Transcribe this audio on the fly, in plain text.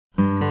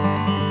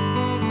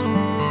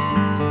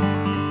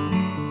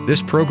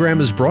This program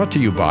is brought to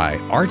you by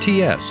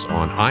RTS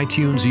on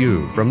iTunes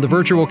U from the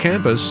virtual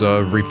campus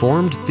of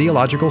Reformed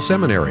Theological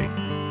Seminary.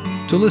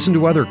 To listen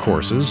to other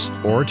courses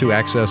or to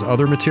access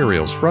other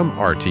materials from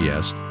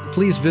RTS,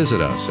 please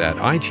visit us at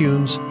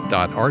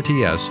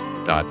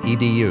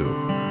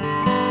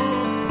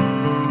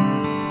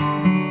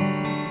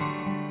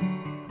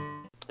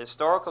itunes.rts.edu.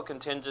 Historical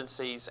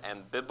contingencies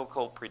and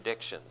biblical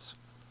predictions.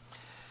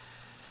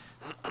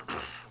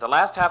 The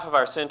last half of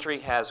our century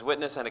has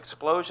witnessed an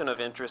explosion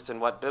of interest in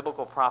what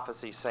biblical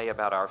prophecies say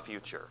about our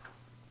future.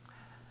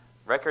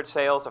 Record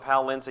sales of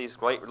Hal Lindsey's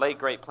Late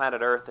Great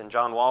Planet Earth and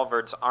John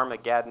Walvoord's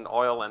Armageddon,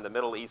 Oil, and the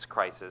Middle East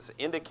Crisis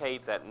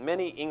indicate that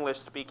many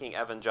English-speaking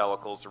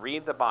evangelicals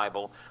read the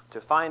Bible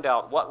to find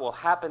out what will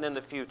happen in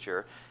the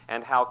future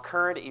and how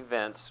current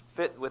events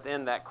fit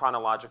within that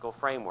chronological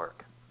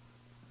framework.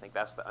 I think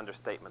that's the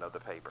understatement of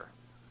the paper.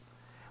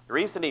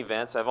 Recent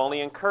events have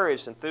only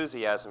encouraged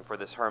enthusiasm for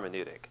this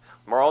hermeneutic.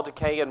 Moral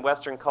decay in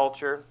Western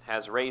culture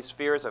has raised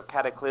fears of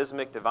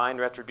cataclysmic divine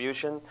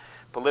retribution.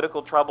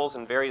 Political troubles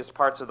in various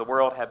parts of the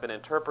world have been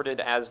interpreted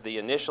as the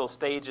initial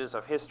stages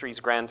of history's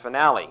grand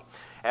finale.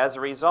 As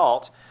a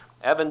result,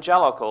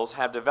 evangelicals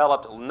have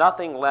developed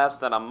nothing less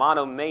than a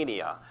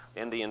monomania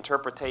in the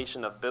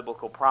interpretation of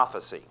biblical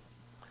prophecy.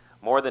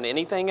 More than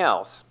anything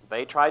else,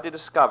 they try to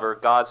discover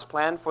God's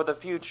plan for the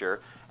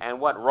future and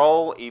what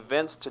role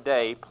events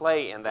today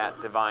play in that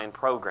divine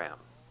program.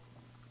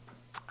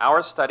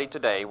 Our study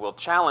today will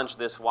challenge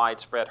this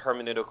widespread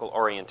hermeneutical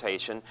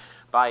orientation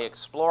by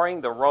exploring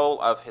the role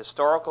of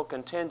historical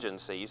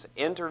contingencies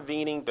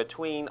intervening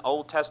between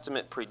Old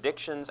Testament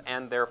predictions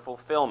and their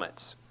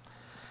fulfillments.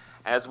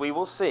 As we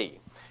will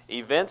see,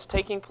 events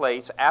taking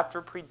place after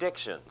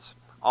predictions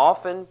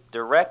often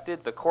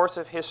directed the course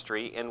of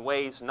history in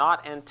ways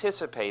not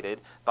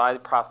anticipated by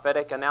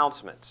prophetic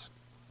announcements.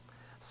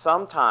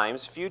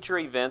 Sometimes future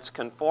events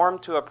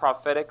conformed to a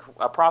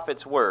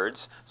prophet's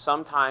words,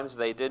 sometimes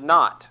they did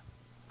not.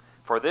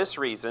 For this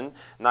reason,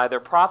 neither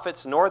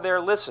prophets nor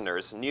their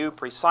listeners knew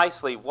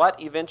precisely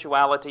what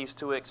eventualities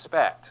to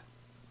expect.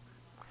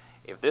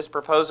 If this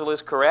proposal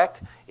is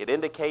correct, it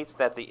indicates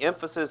that the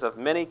emphasis of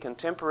many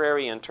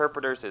contemporary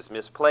interpreters is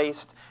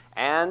misplaced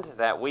and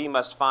that we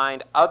must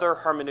find other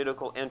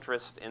hermeneutical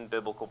interest in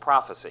biblical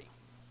prophecy.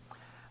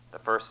 The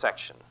first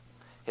section,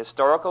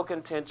 historical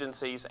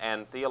contingencies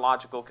and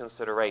theological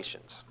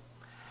considerations.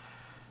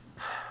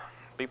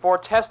 Before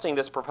testing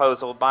this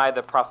proposal by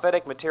the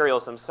prophetic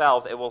materials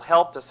themselves, it will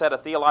help to set a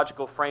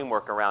theological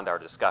framework around our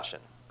discussion.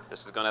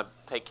 This is going to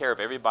take care of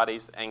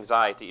everybody's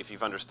anxiety if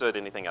you've understood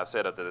anything I've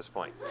said up to this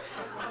point.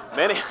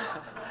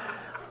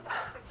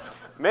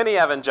 Many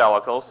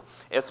evangelicals,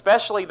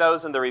 especially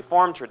those in the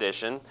Reformed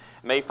tradition,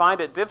 may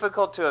find it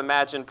difficult to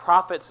imagine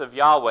prophets of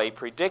Yahweh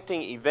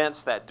predicting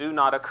events that do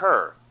not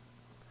occur.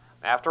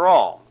 After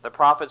all, the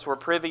prophets were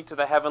privy to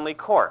the heavenly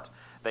court.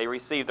 They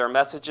received their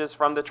messages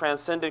from the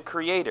transcendent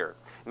Creator.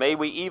 May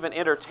we even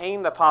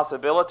entertain the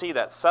possibility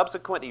that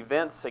subsequent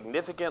events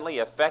significantly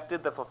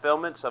affected the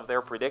fulfillments of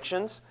their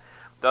predictions?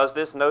 Does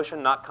this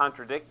notion not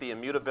contradict the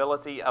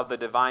immutability of the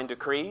divine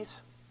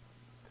decrees?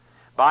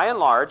 By and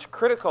large,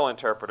 critical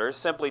interpreters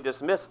simply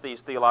dismiss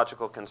these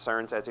theological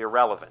concerns as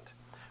irrelevant.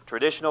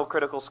 Traditional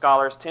critical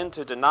scholars tend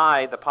to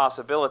deny the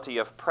possibility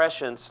of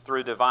prescience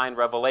through divine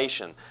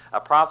revelation. A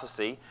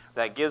prophecy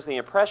that gives the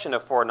impression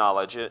of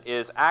foreknowledge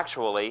is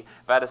actually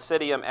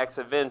vaticitium ex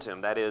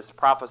eventum, that is,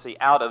 prophecy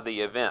out of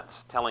the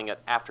events, telling it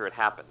after it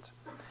happened.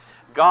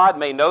 God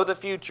may know the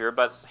future,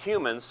 but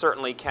humans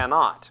certainly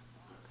cannot.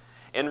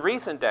 In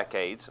recent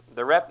decades,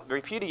 the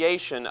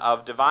repudiation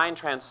of divine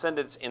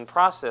transcendence in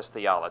process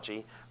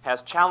theology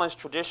has challenged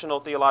traditional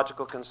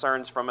theological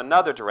concerns from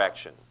another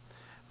direction.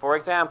 For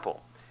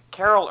example,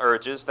 Carroll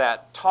urges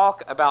that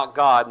talk about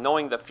God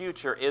knowing the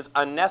future is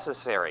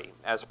unnecessary,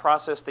 as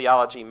process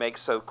theology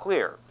makes so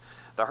clear.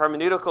 The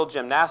hermeneutical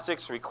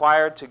gymnastics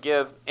required to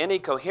give any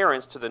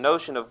coherence to the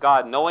notion of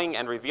God knowing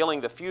and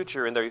revealing the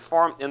future in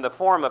the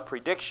form of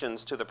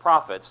predictions to the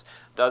prophets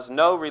does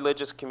no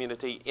religious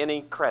community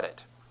any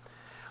credit.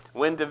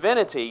 When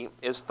divinity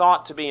is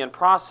thought to be in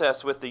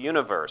process with the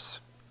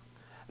universe,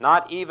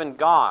 not even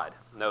God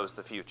knows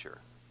the future.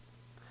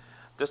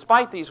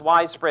 Despite these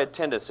widespread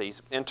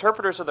tendencies,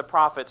 interpreters of the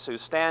prophets who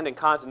stand in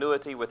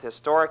continuity with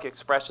historic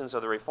expressions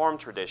of the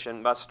Reformed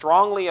tradition must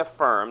strongly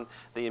affirm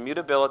the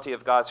immutability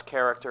of God's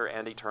character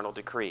and eternal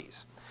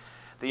decrees.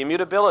 The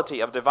immutability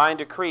of divine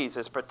decrees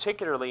is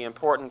particularly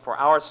important for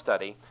our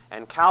study,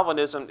 and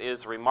Calvinism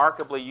is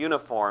remarkably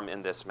uniform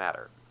in this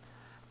matter.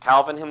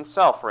 Calvin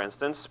himself, for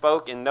instance,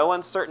 spoke in no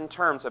uncertain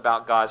terms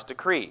about God's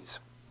decrees.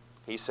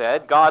 He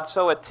said, "God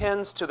so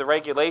attends to the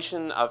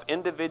regulation of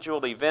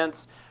individual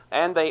events,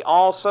 and they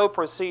all so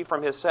proceed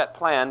from his set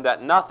plan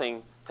that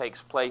nothing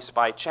takes place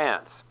by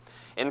chance."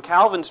 In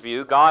Calvin's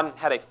view, God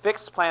had a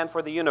fixed plan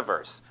for the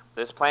universe.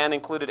 This plan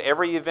included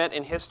every event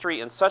in history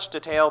in such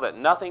detail that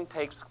nothing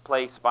takes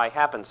place by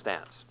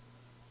happenstance.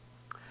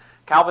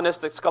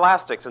 Calvinistic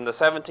scholastics in the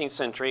 17th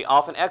century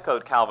often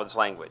echoed Calvin's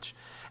language.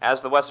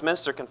 As the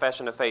Westminster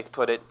Confession of Faith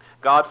put it,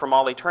 God from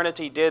all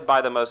eternity did by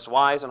the most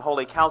wise and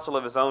holy counsel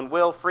of his own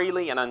will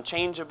freely and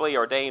unchangeably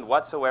ordain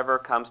whatsoever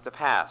comes to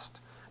pass.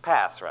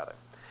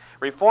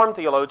 Reformed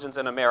theologians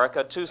in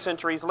America 2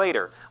 centuries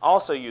later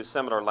also used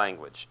similar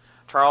language.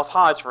 Charles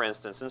Hodge, for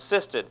instance,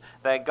 insisted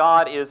that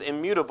God is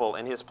immutable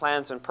in his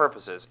plans and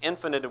purposes,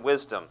 infinite in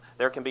wisdom.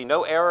 There can be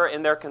no error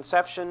in their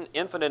conception,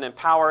 infinite in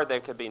power. There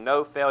can be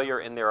no failure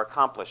in their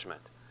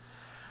accomplishment.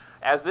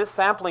 As this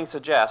sampling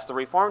suggests, the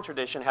Reformed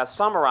tradition has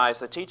summarized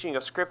the teaching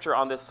of Scripture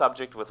on this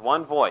subject with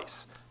one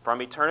voice.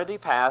 From eternity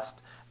past,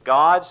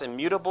 God's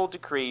immutable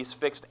decrees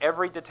fixed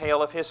every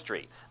detail of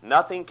history.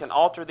 Nothing can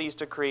alter these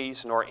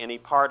decrees, nor any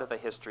part of the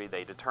history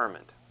they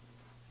determined.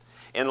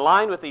 In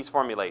line with these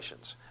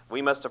formulations,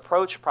 we must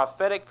approach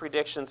prophetic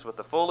predictions with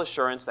the full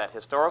assurance that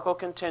historical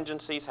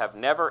contingencies have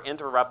never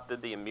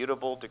interrupted the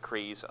immutable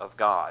decrees of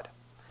God.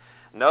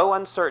 No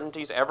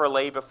uncertainties ever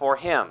lay before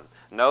him.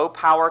 No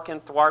power can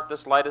thwart the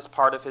slightest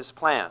part of his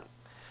plan.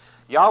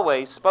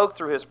 Yahweh spoke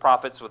through his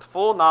prophets with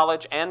full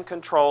knowledge and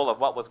control of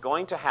what was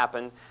going to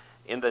happen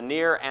in the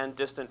near and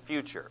distant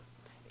future.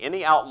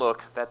 Any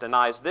outlook that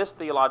denies this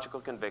theological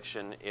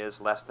conviction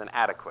is less than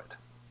adequate.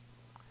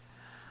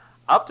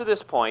 Up to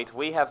this point,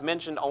 we have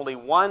mentioned only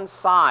one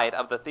side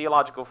of the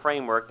theological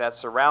framework that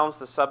surrounds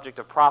the subject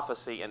of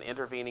prophecy and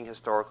intervening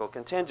historical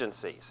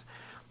contingencies.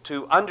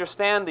 To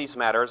understand these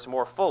matters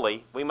more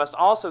fully, we must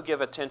also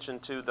give attention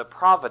to the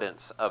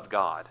providence of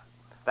God.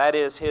 That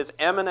is, his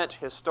eminent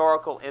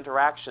historical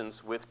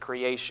interactions with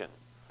creation.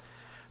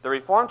 The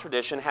Reformed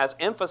tradition has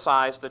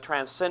emphasized the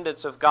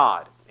transcendence of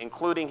God,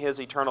 including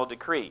his eternal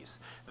decrees.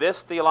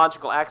 This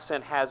theological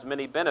accent has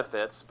many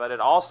benefits, but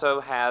it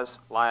also has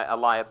a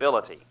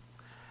liability.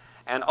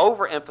 An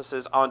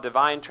overemphasis on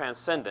divine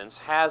transcendence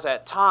has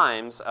at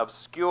times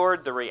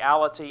obscured the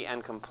reality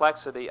and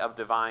complexity of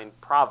divine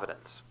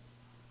providence.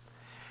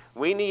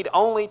 We need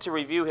only to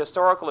review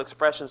historical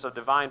expressions of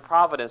divine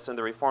providence in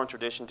the Reformed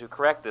tradition to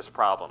correct this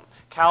problem.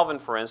 Calvin,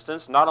 for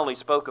instance, not only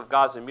spoke of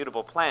God's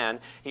immutable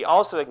plan, he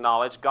also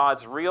acknowledged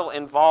God's real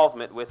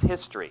involvement with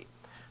history.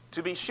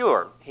 To be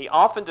sure, he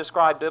often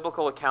described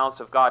biblical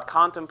accounts of God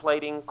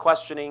contemplating,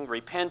 questioning,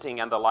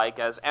 repenting, and the like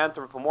as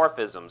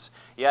anthropomorphisms.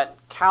 Yet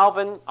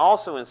Calvin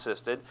also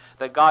insisted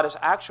that God is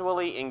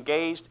actually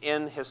engaged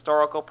in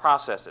historical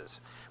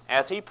processes.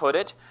 As he put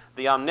it,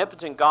 the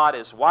omnipotent God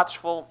is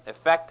watchful,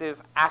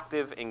 effective,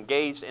 active,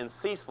 engaged in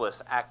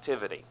ceaseless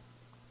activity.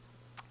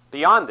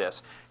 Beyond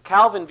this,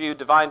 Calvin viewed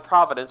divine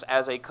providence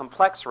as a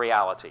complex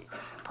reality.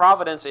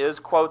 Providence is,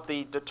 quote,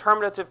 the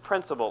determinative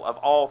principle of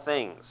all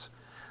things.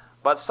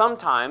 But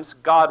sometimes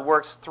God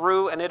works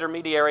through an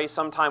intermediary,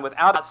 sometime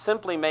without not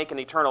simply make an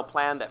eternal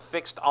plan that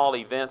fixed all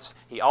events.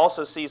 He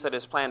also sees that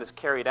his plan is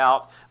carried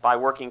out by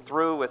working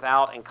through,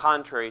 without, and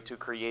contrary to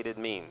created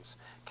means.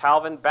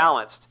 Calvin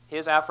balanced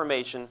his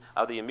affirmation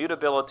of the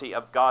immutability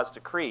of God's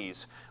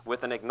decrees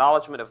with an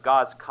acknowledgement of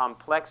God's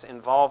complex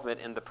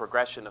involvement in the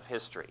progression of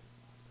history.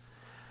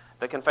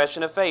 The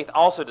Confession of Faith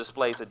also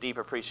displays a deep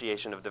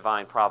appreciation of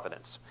divine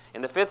providence.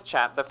 In the fifth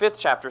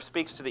chapter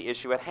speaks to the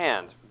issue at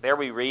hand. There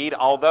we read,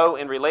 although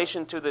in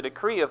relation to the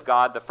decree of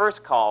God, the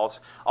first calls,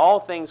 all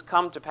things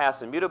come to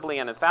pass immutably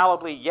and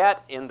infallibly,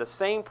 yet in the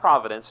same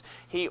providence,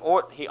 he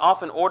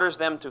often orders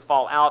them to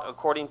fall out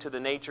according to the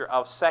nature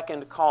of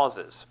second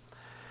causes.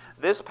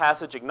 This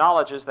passage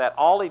acknowledges that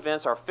all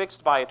events are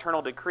fixed by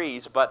eternal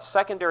decrees, but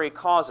secondary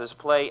causes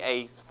play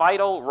a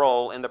vital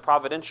role in the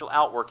providential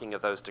outworking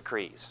of those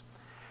decrees.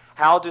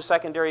 How do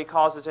secondary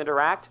causes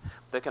interact?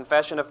 The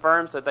confession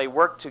affirms that they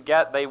work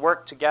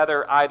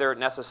together either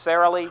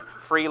necessarily,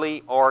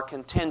 freely, or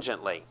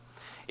contingently.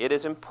 It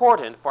is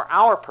important for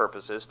our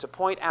purposes to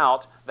point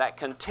out that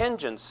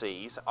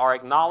contingencies are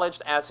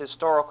acknowledged as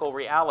historical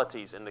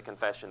realities in the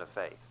Confession of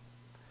Faith.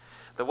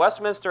 The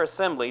Westminster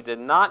Assembly did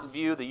not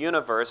view the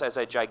universe as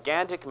a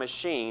gigantic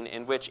machine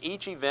in which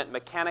each event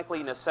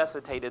mechanically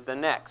necessitated the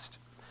next.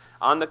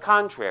 On the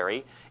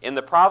contrary, in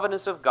the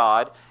providence of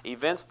God,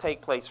 events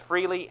take place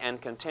freely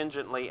and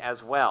contingently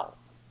as well.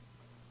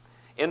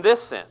 In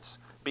this sense,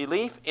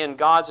 belief in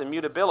God's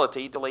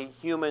immutability is a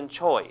human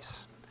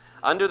choice.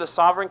 Under the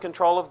sovereign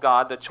control of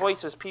God, the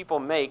choices people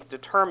make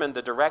determine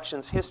the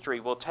directions history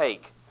will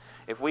take.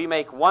 If we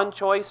make one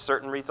choice,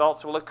 certain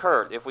results will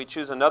occur. If we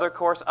choose another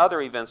course,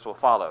 other events will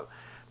follow.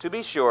 To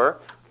be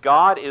sure,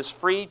 God is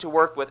free to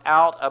work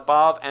without,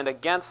 above, and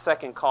against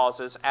second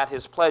causes at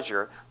his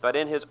pleasure, but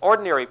in his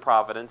ordinary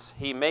providence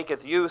he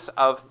maketh use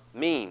of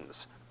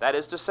means. That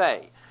is to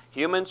say,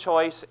 human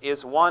choice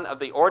is one of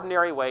the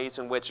ordinary ways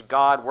in which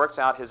God works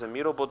out his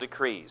immutable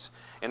decrees.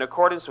 In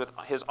accordance with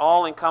his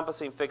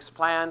all-encompassing fixed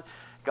plan,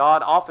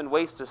 God often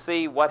waits to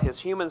see what his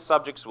human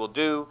subjects will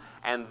do,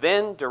 and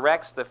then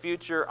directs the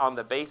future on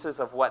the basis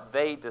of what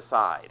they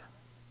decide.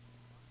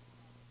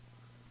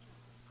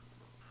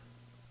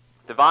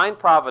 Divine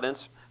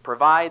providence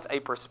provides a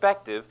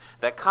perspective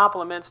that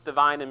complements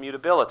divine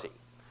immutability.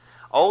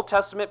 Old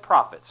Testament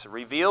prophets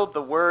revealed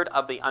the word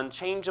of the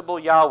unchangeable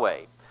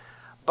Yahweh,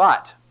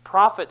 but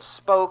Prophets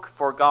spoke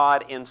for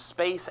God in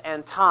space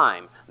and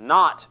time,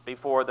 not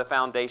before the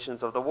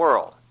foundations of the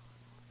world.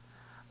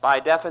 By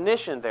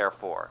definition,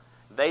 therefore,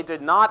 they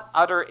did not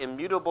utter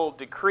immutable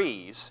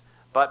decrees,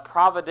 but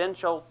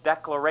providential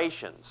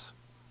declarations.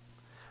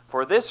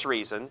 For this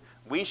reason,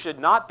 we should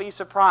not be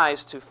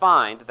surprised to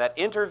find that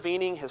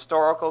intervening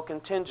historical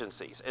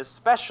contingencies,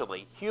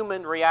 especially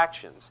human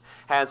reactions,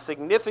 has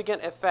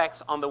significant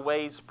effects on the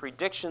ways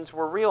predictions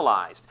were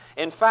realized.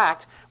 In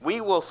fact,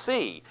 we will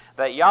see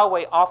that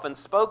Yahweh often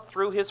spoke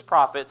through his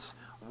prophets,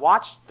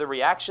 watched the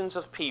reactions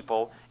of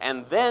people,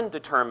 and then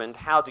determined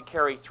how to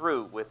carry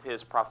through with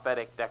his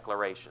prophetic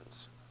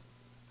declarations.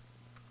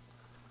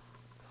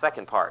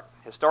 Second part,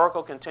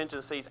 historical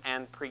contingencies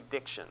and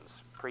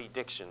predictions.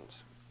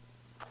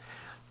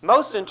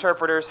 Most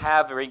interpreters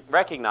have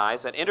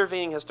recognized that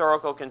intervening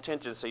historical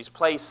contingencies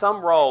play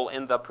some role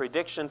in the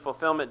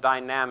prediction-fulfillment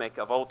dynamic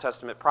of Old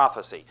Testament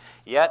prophecy,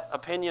 yet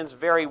opinions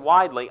vary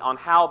widely on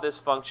how this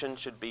function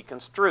should be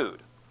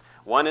construed.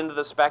 One end of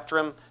the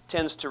spectrum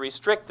tends to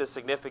restrict the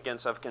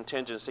significance of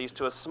contingencies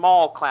to a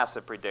small class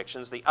of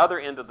predictions. The other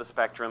end of the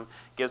spectrum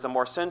gives a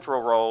more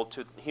central role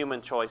to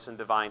human choice and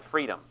divine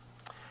freedom.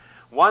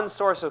 One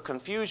source of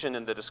confusion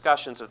in the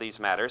discussions of these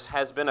matters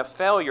has been a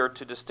failure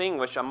to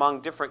distinguish among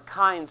different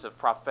kinds of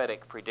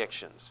prophetic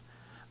predictions.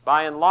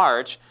 By and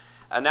large,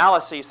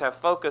 analyses have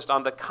focused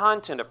on the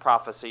content of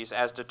prophecies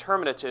as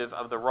determinative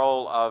of the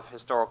role of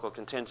historical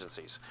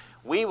contingencies.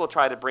 We will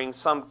try to bring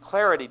some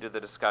clarity to the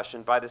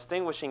discussion by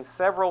distinguishing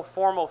several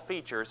formal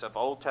features of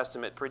Old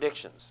Testament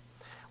predictions.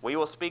 We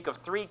will speak of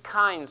three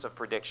kinds of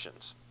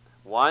predictions.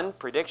 1,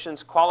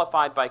 predictions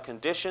qualified by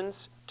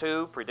conditions.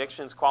 2,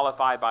 predictions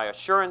qualified by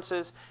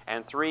assurances.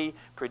 And 3,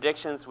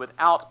 predictions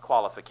without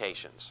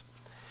qualifications.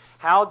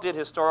 How did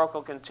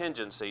historical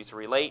contingencies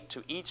relate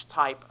to each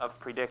type of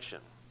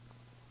prediction?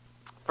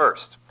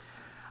 First,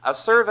 a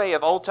survey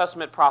of Old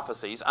Testament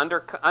prophecies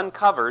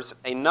uncovers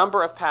a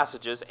number of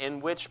passages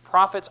in which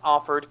prophets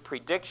offered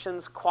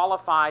predictions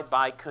qualified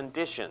by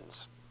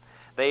conditions.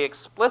 They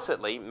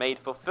explicitly made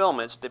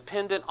fulfillments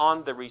dependent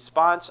on the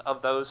response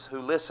of those who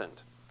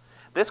listened.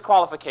 This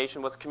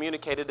qualification was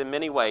communicated in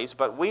many ways,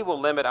 but we will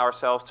limit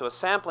ourselves to a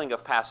sampling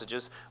of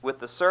passages with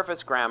the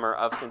surface grammar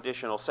of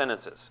conditional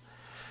sentences.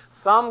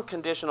 Some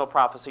conditional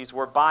prophecies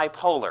were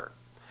bipolar.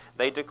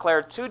 They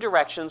declared two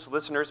directions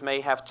listeners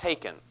may have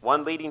taken,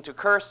 one leading to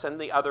curse and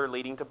the other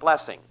leading to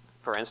blessing.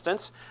 For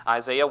instance,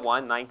 Isaiah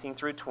 1:19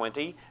 through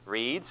 20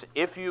 reads,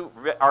 "If you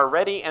are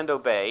ready and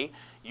obey,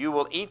 you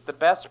will eat the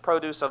best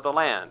produce of the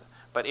land.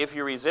 But if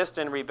you resist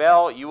and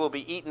rebel, you will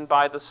be eaten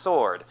by the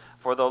sword.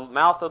 For the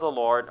mouth of the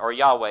Lord, or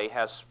Yahweh,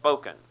 has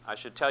spoken." I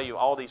should tell you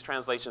all these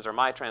translations are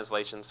my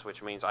translations,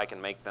 which means I can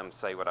make them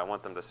say what I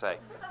want them to say.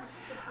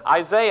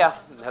 Isaiah,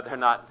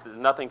 there's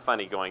nothing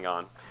funny going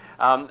on.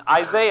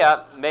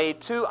 Isaiah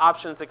made two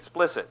options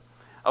explicit.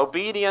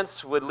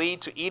 Obedience would lead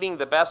to eating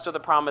the best of the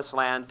promised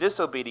land.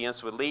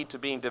 Disobedience would lead to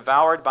being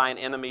devoured by an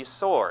enemy's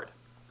sword,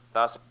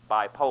 thus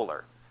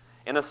bipolar.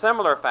 In a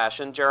similar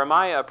fashion,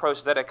 Jeremiah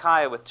approached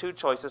Zedekiah with two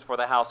choices for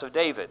the house of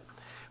David.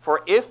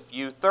 "For if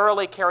you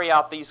thoroughly carry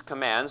out these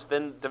commands,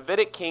 then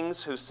Davidic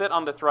kings who sit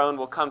on the throne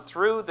will come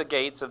through the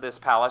gates of this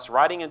palace,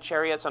 riding in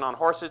chariots and on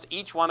horses,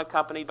 each one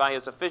accompanied by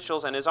his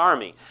officials and his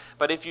army.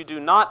 But if you do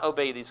not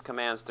obey these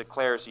commands,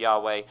 declares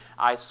Yahweh,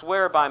 I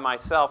swear by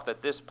myself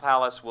that this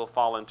palace will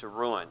fall into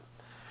ruin."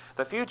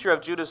 The future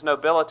of Judah's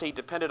nobility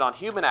depended on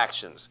human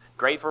actions.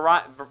 Great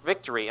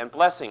victory and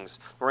blessings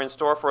were in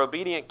store for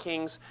obedient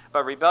kings,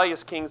 but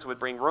rebellious kings would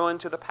bring ruin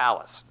to the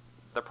palace.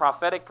 The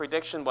prophetic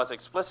prediction was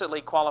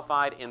explicitly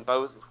qualified in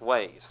both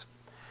ways.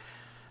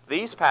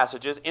 These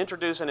passages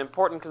introduce an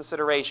important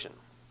consideration.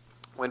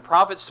 When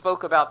prophets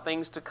spoke about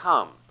things to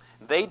come,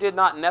 they did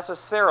not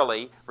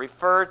necessarily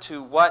refer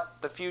to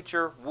what the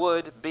future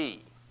would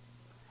be.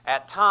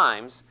 At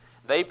times,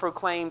 they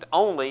proclaimed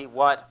only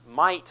what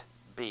might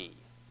be.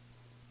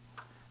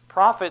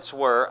 Prophets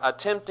were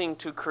attempting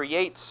to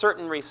create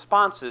certain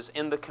responses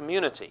in the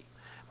community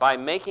by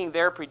making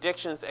their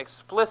predictions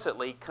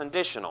explicitly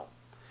conditional.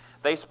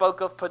 They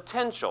spoke of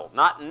potential,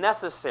 not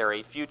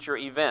necessary future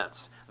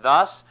events.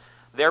 Thus,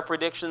 their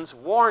predictions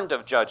warned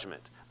of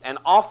judgment and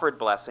offered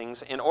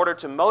blessings in order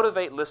to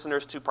motivate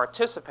listeners to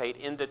participate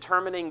in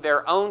determining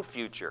their own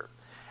future.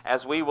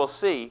 As we will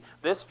see,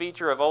 this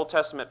feature of Old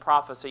Testament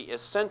prophecy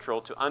is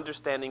central to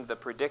understanding the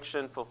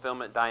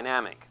prediction-fulfillment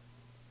dynamic.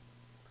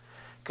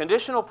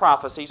 Conditional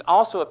prophecies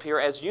also appear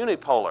as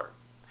unipolar.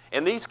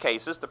 In these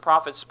cases, the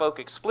prophets spoke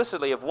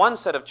explicitly of one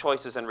set of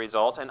choices and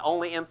results and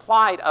only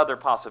implied other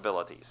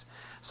possibilities.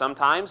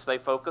 Sometimes they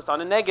focused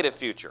on a negative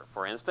future.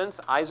 For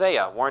instance,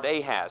 Isaiah warned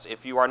Ahaz,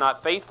 "If you are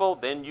not faithful,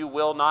 then you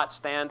will not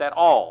stand at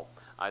all."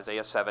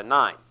 Isaiah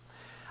 7:9.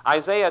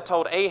 Isaiah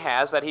told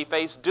Ahaz that he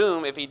faced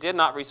doom if he did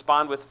not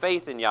respond with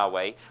faith in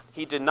Yahweh.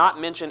 He did not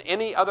mention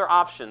any other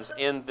options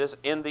in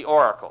the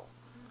oracle.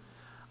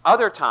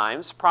 Other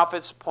times,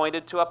 prophets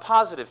pointed to a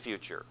positive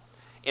future.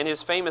 In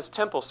his famous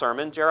temple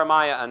sermon,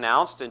 Jeremiah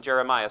announced in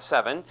Jeremiah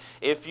 7,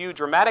 if you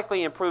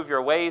dramatically improve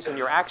your ways and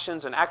your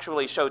actions and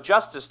actually show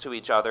justice to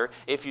each other,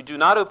 if you do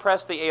not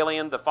oppress the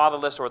alien, the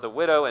fatherless, or the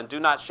widow, and do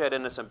not shed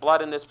innocent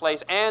blood in this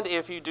place, and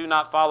if you do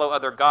not follow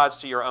other gods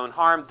to your own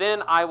harm,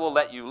 then I will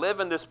let you live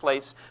in this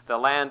place, the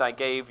land I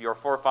gave your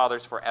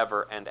forefathers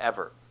forever and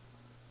ever.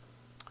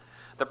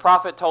 The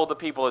prophet told the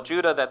people of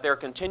Judah that their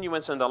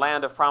continuance in the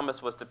land of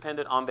promise was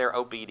dependent on their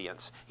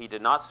obedience. He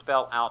did not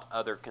spell out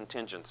other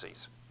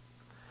contingencies.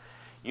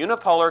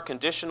 Unipolar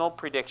conditional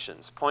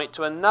predictions point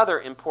to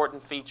another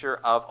important feature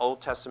of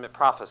Old Testament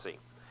prophecy.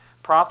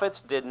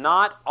 Prophets did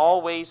not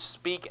always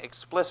speak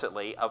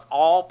explicitly of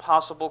all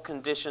possible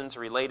conditions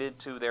related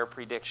to their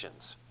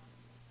predictions.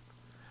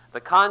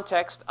 The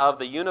context of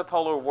the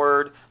unipolar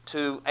word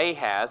to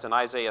Ahaz in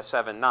Isaiah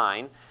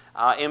 7:9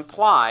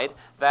 implied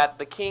that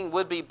the king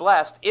would be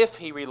blessed if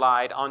he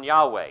relied on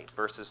Yahweh,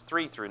 verses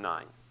 3 through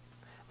 9.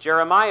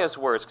 Jeremiah's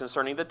words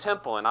concerning the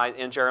temple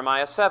in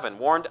Jeremiah 7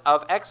 warned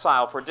of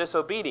exile for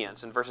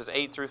disobedience in verses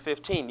 8 through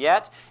 15.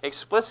 Yet,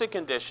 explicit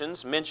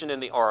conditions mentioned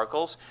in the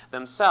oracles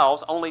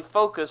themselves only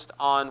focused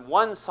on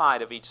one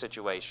side of each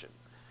situation.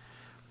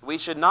 We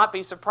should not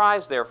be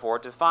surprised, therefore,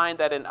 to find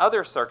that in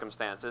other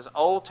circumstances,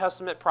 Old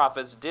Testament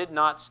prophets did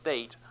not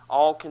state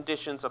all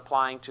conditions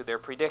applying to their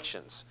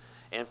predictions.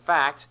 In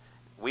fact,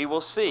 we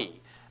will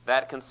see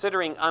that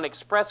considering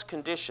unexpressed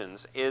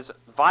conditions is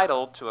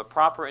vital to a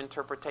proper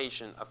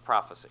interpretation of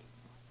prophecy.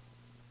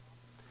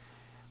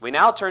 We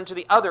now turn to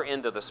the other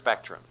end of the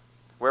spectrum,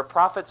 where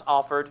prophets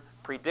offered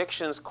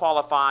predictions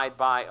qualified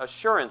by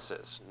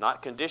assurances,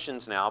 not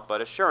conditions now,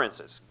 but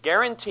assurances.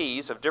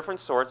 Guarantees of different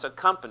sorts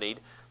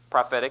accompanied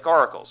prophetic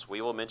oracles. We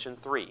will mention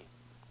three.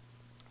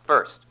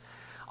 First,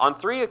 on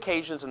 3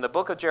 occasions in the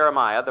book of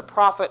Jeremiah, the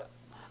prophet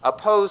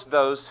opposed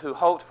those who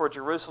hoped for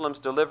Jerusalem's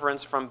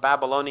deliverance from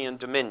Babylonian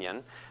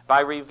dominion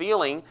by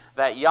revealing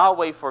that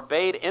Yahweh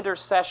forbade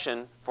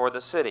intercession for the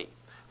city.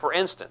 For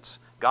instance,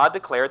 God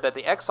declared that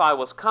the exile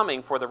was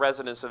coming for the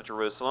residents of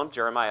Jerusalem,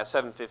 Jeremiah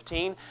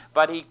 7:15,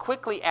 but he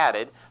quickly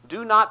added,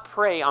 do not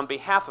pray on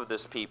behalf of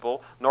this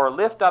people, nor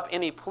lift up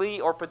any plea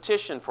or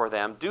petition for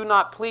them. Do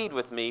not plead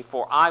with me,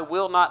 for I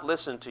will not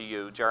listen to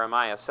you,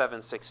 Jeremiah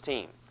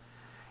 7:16.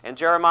 In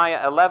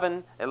Jeremiah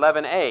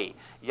 11:11a,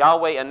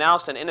 Yahweh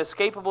announced an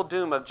inescapable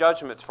doom of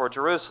judgments for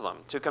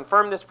Jerusalem. To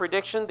confirm this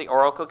prediction, the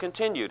oracle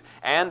continued,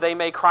 and they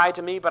may cry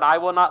to me, but I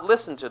will not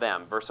listen to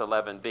them, verse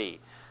 11b.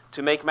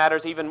 To make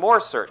matters even more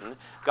certain,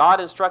 God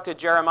instructed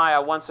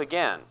Jeremiah once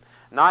again,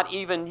 not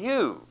even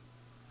you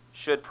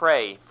should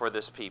pray for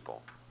this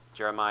people,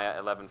 Jeremiah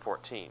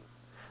 11:14.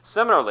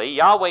 Similarly,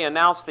 Yahweh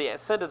announced the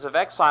sentence of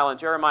exile in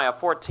Jeremiah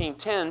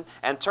 14:10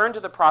 and turned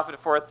to the prophet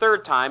for a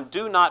third time,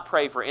 do not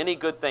pray for any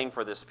good thing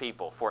for this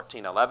people,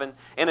 14:11.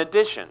 In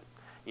addition,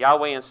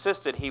 Yahweh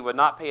insisted he would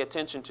not pay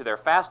attention to their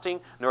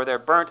fasting nor their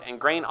burnt and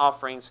grain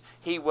offerings.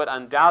 He would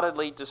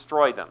undoubtedly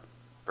destroy them,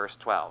 verse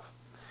 12.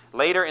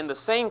 Later in the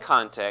same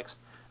context,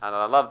 and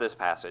I love this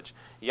passage,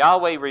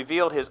 Yahweh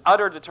revealed his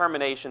utter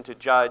determination to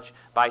judge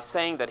by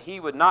saying that he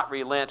would not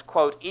relent,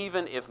 quote,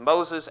 even if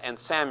Moses and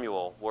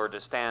Samuel were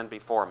to stand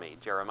before me,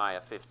 Jeremiah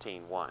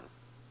 15:1.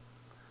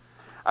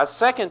 A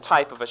second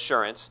type of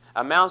assurance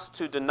amounts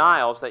to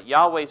denials that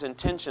Yahweh's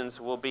intentions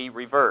will be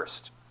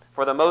reversed.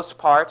 For the most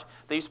part,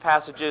 these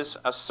passages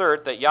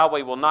assert that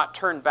Yahweh will not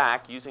turn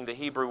back, using the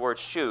Hebrew word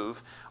shuv,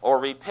 or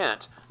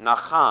repent,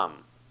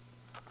 nacham.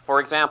 For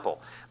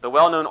example, the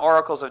well-known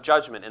oracles of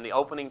judgment in the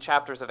opening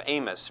chapters of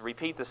Amos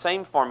repeat the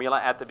same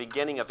formula at the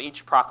beginning of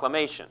each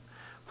proclamation.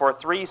 For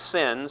 3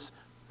 sins,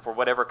 for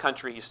whatever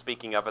country he's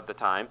speaking of at the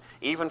time,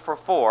 even for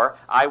 4,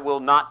 I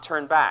will not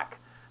turn back.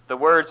 The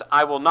words,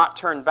 I will not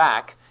turn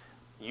back,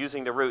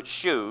 using the root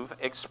shuv,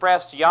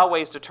 expressed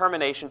Yahweh's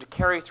determination to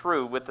carry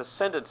through with the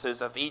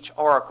sentences of each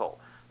oracle.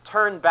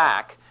 Turn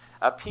back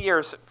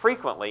appears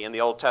frequently in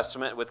the Old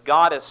Testament with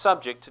God as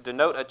subject to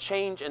denote a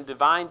change in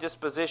divine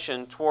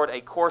disposition toward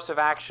a course of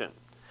action.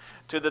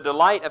 To the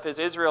delight of his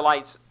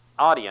Israelite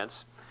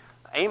audience,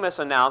 Amos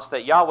announced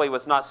that Yahweh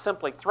was not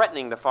simply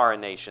threatening the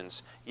foreign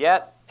nations,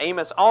 yet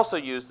Amos also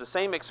used the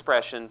same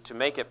expression to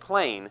make it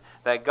plain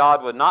that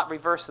God would not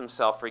reverse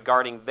himself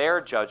regarding their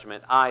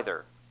judgment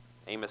either.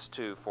 Amos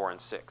 2:4 and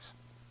 6.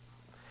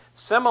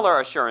 Similar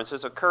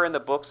assurances occur in the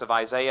books of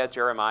Isaiah,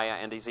 Jeremiah,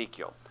 and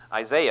Ezekiel.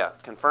 Isaiah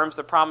confirms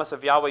the promise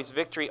of Yahweh's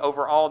victory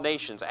over all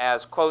nations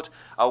as, quote,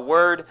 a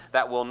word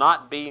that will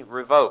not be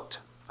revoked,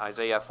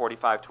 Isaiah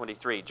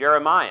 45:23.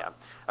 Jeremiah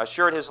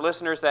assured his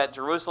listeners that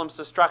Jerusalem's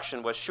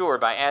destruction was sure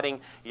by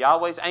adding,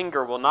 Yahweh's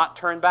anger will not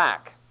turn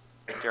back,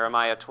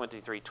 Jeremiah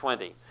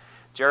 23:20.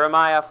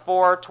 Jeremiah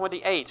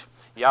 4:28,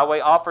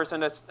 Yahweh offers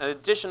an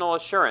additional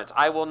assurance,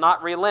 I will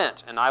not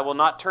relent and I will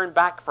not turn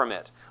back from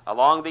it.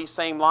 Along these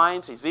same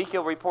lines,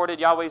 Ezekiel reported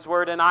Yahweh's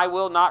word, and I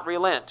will not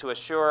relent to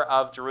assure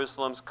of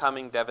Jerusalem's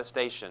coming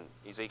devastation,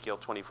 Ezekiel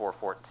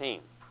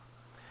 24:14.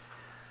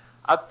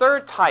 A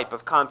third type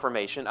of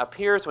confirmation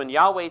appears when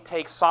Yahweh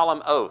takes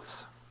solemn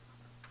oaths.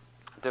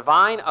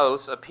 Divine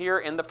oaths appear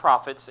in the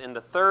prophets in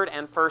the third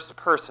and first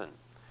person.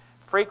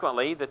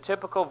 frequently the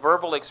typical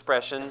verbal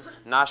expression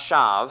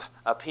nashav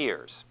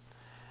appears.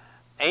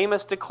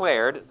 Amos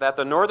declared that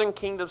the northern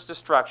kingdom's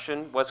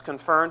destruction was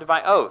confirmed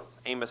by oath,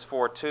 Amos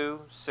 4:2,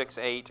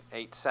 6:8,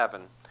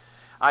 8:7.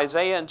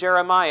 Isaiah and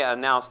Jeremiah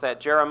announced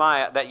that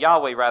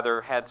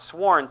Yahweh had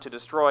sworn to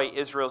destroy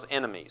Israel's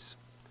enemies.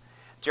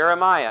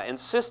 Jeremiah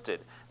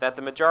insisted that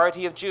the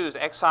majority of Jews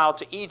exiled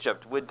to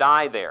Egypt would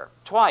die there.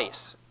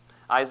 Twice,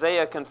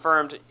 Isaiah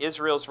confirmed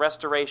Israel's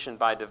restoration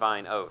by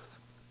divine oath.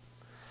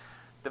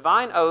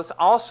 Divine oaths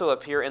also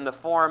appear in the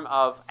form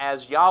of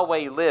 "as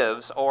Yahweh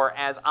lives" or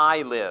 "as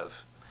I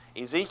live."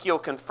 Ezekiel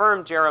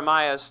confirmed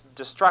Jeremiah's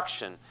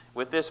destruction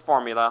with this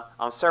formula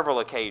on several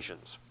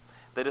occasions.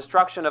 The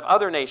destruction of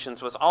other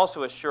nations was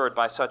also assured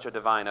by such a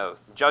divine oath.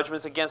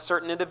 Judgments against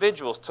certain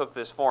individuals took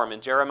this form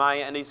in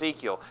Jeremiah and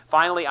Ezekiel.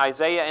 Finally,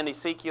 Isaiah and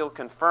Ezekiel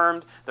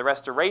confirmed the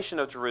restoration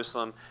of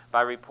Jerusalem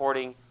by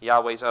reporting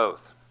Yahweh's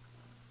oath.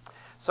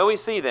 So we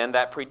see then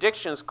that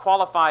predictions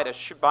qualified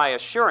by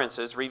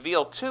assurances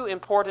reveal two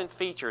important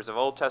features of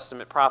Old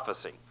Testament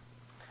prophecy.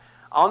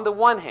 On the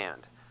one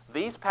hand,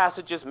 these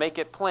passages make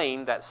it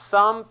plain that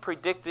some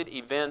predicted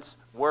events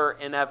were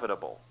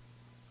inevitable.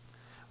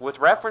 With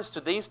reference to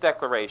these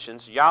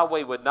declarations,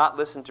 Yahweh would not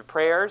listen to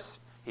prayers,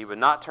 he would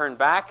not turn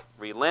back,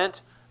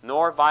 relent,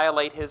 nor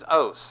violate his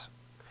oaths.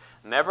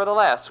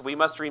 Nevertheless, we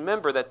must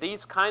remember that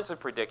these kinds of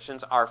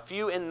predictions are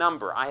few in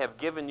number. I have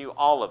given you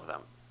all of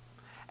them,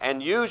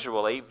 and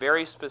usually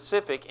very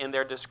specific in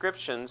their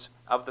descriptions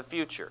of the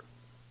future.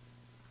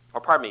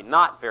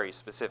 Not very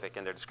specific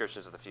in their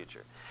descriptions of the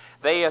future.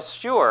 They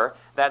assure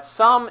that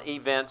some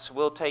events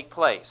will take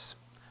place,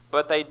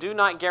 but they do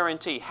not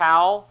guarantee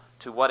how,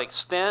 to what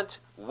extent,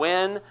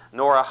 when,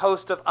 nor a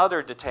host of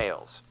other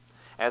details.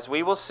 As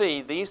we will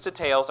see, these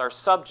details are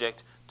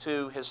subject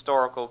to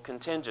historical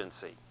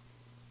contingency.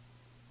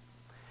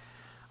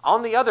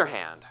 On the other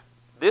hand,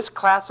 this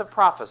class of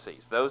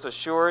prophecies, those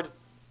assured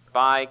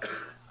by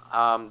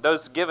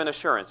those given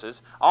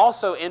assurances,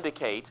 also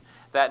indicate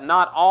that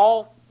not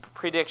all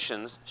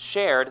predictions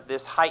shared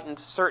this heightened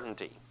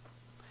certainty.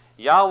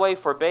 Yahweh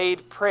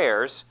forbade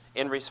prayers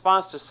in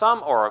response to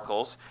some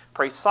oracles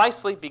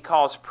precisely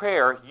because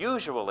prayer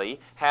usually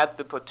had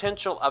the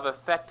potential of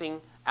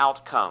affecting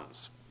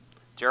outcomes.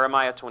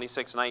 Jeremiah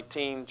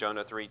 26:19,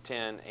 Jonah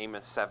 3:10,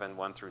 Amos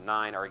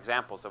 7:1-9 are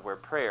examples of where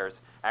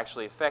prayers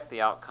actually affect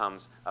the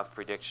outcomes of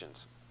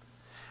predictions.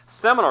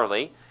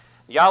 Similarly,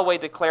 Yahweh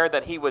declared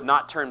that he would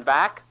not turn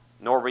back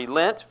nor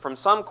relent from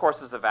some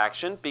courses of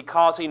action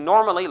because he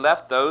normally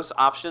left those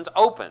options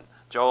open.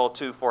 Joel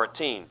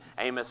 2:14,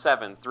 Amos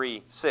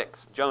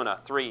 7:3-6, Jonah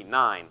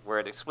 3:9, where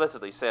it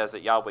explicitly says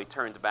that Yahweh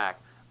turned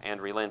back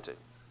and relented.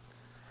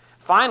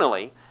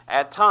 Finally,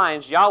 at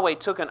times Yahweh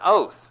took an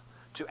oath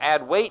to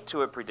add weight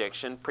to a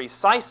prediction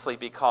precisely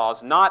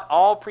because not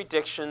all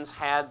predictions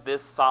had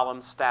this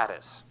solemn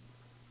status.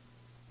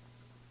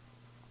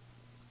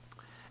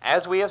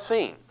 As we have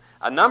seen,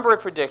 a number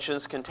of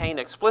predictions contain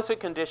explicit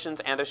conditions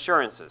and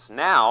assurances.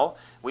 Now,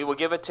 we will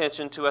give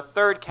attention to a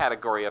third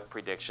category of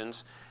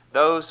predictions,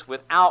 those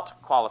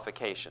without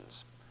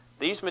qualifications.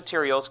 These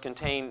materials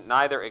contain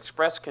neither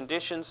express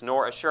conditions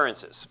nor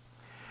assurances.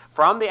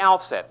 From the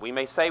outset, we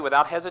may say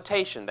without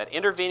hesitation that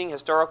intervening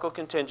historical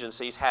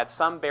contingencies had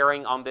some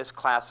bearing on this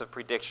class of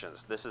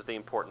predictions. This is the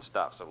important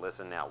stuff, so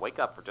listen now. Wake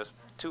up for just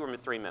 2 or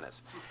 3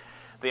 minutes.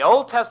 The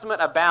Old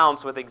Testament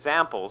abounds with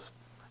examples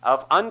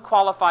of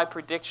unqualified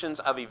predictions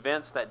of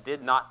events that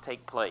did not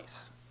take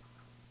place.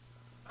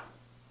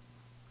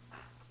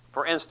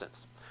 For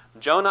instance,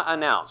 Jonah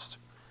announced,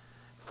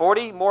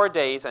 40 more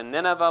days and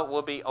Nineveh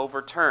will be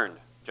overturned,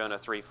 Jonah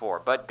 3:4.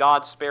 But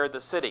God spared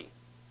the city,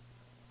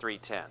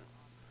 3:10.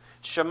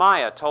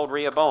 Shemaiah told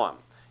Rehoboam,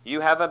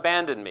 you have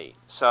abandoned me,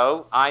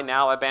 so I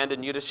now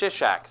abandon you to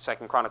Shishak,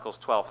 2 Chronicles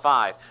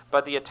 12:5.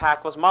 But the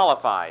attack was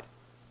mollified,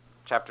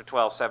 chapter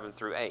 12,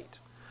 7-8.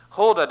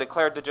 Huldah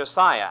declared to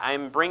Josiah, I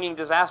am bringing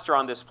disaster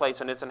on this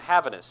place and its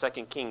inhabitants,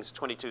 2 Kings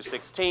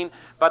 22:16,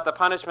 but the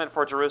punishment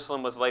for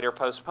Jerusalem was later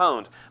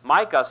postponed.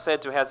 Micah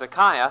said to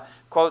Hezekiah,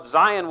 quote,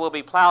 Zion will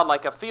be plowed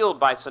like a field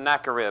by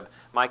Sennacherib,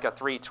 Micah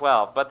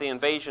 3:12, but the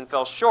invasion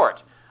fell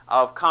short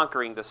of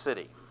conquering the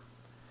city.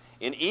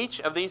 In each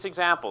of these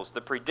examples,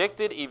 the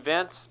predicted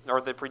events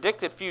or the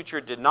predicted future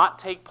did not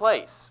take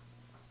place.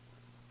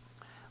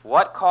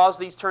 What caused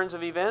these turns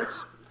of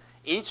events?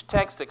 Each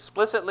text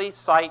explicitly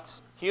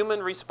cites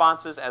human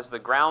responses as the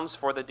grounds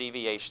for the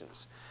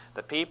deviations.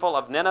 The people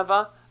of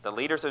Nineveh, the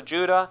leaders of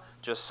Judah,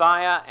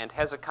 Josiah, and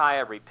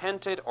Hezekiah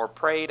repented or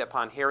prayed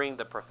upon hearing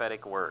the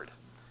prophetic word.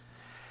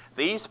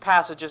 These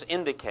passages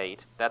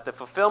indicate that the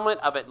fulfillment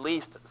of at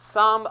least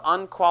some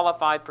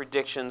unqualified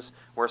predictions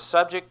were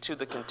subject to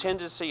the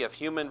contingency of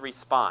human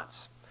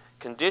response.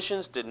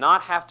 Conditions did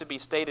not have to be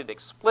stated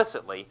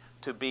explicitly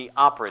to be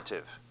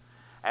operative.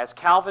 As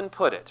Calvin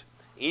put it,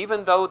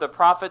 even though the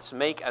prophets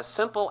make a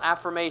simple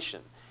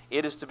affirmation,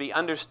 it is to be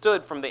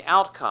understood from the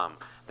outcome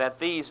that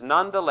these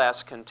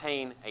nonetheless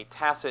contain a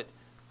tacit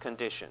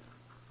condition.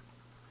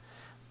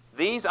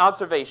 These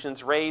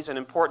observations raise an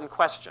important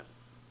question.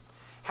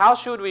 How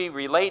should we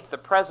relate the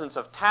presence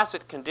of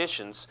tacit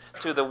conditions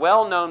to the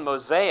well-known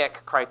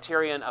Mosaic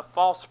criterion of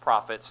false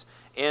prophets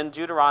in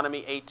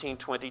Deuteronomy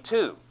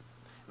 18:22?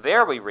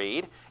 There we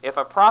read, if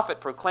what a prophet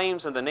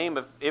proclaims in the name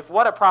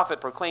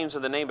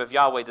of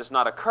Yahweh does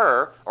not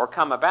occur or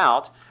come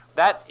about,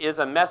 that is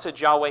a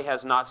message Yahweh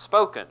has not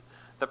spoken.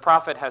 The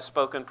prophet has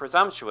spoken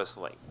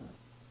presumptuously.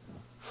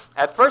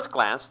 At first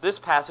glance, this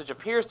passage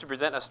appears to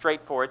present a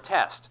straightforward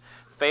test.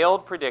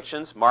 Failed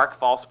predictions mark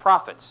false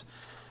prophets.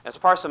 As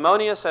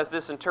parsimonious as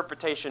this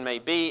interpretation may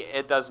be,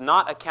 it does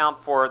not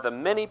account for the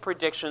many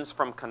predictions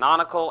from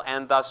canonical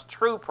and thus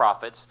true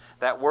prophets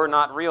that were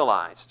not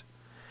realized.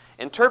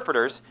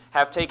 Interpreters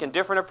have taken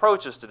different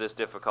approaches to this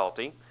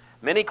difficulty.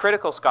 Many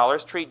critical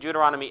scholars treat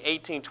Deuteronomy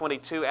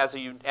 18:22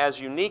 as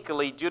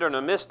uniquely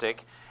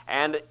Deuteronomistic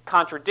and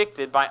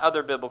contradicted by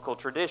other biblical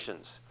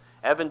traditions.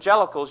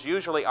 Evangelicals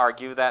usually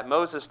argue that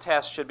Moses'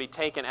 test should be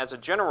taken as a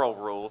general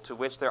rule to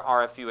which there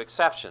are a few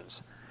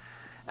exceptions.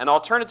 An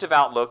alternative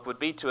outlook would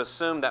be to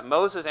assume that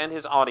Moses and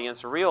his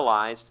audience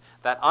realized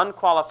that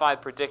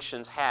unqualified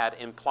predictions had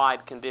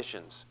implied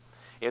conditions.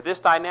 If this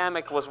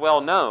dynamic was well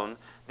known,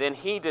 then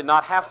he did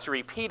not have to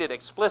repeat it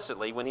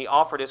explicitly when he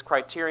offered his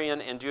criterion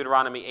in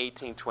Deuteronomy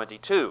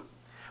 18:22.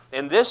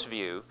 In this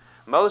view,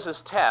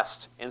 Moses'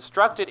 test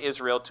instructed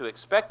Israel to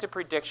expect a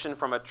prediction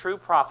from a true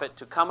prophet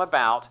to come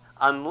about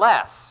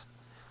unless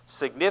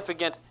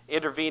significant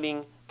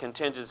intervening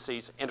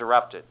contingencies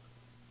interrupted.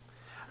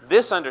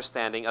 This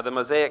understanding of the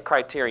Mosaic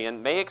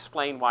criterion may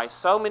explain why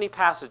so many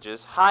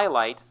passages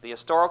highlight the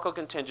historical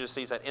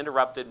contingencies that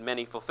interrupted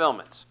many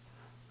fulfillments.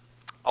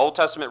 Old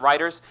Testament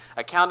writers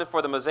accounted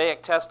for the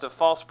Mosaic test of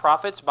false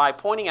prophets by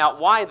pointing out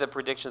why the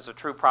predictions of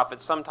true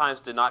prophets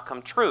sometimes did not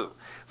come true.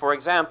 For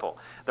example,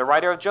 the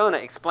writer of Jonah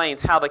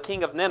explains how the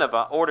king of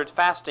Nineveh ordered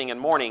fasting and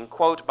mourning,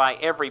 quote, by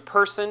every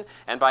person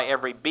and by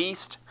every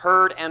beast,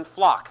 herd, and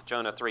flock,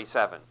 Jonah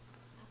 3:7.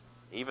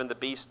 Even the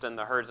beast and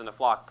the herds and the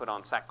flock put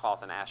on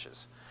sackcloth and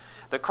ashes.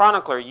 The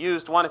chronicler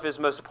used one of his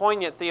most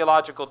poignant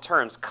theological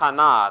terms,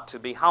 kana, to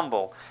be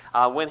humble,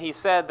 when he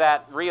said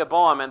that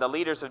Rehoboam and the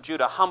leaders of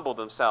Judah humbled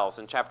themselves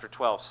in chapter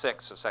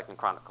 12:6 of 2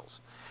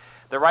 Chronicles.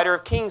 The writer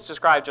of Kings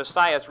described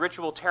Josiah's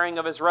ritual tearing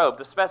of his robe.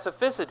 The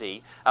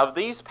specificity of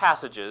these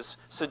passages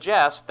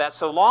suggests that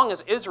so long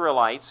as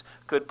Israelites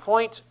could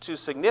point to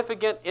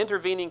significant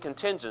intervening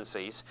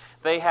contingencies,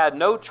 they had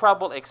no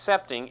trouble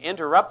accepting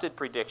interrupted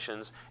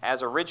predictions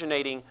as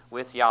originating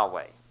with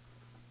Yahweh.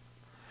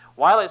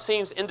 While it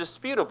seems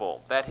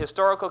indisputable that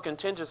historical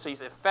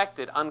contingencies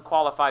affected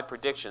unqualified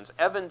predictions,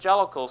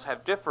 evangelicals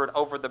have differed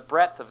over the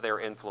breadth of their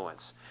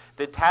influence.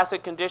 Did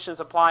tacit conditions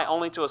apply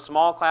only to a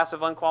small class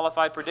of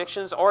unqualified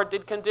predictions, or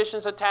did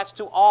conditions attach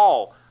to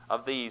all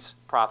of these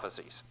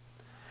prophecies?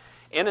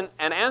 An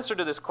answer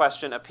to this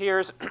question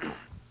appears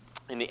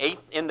in the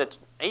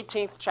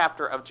 18th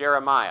chapter of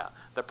Jeremiah,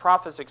 the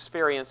prophet's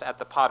experience at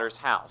the potter's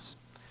house.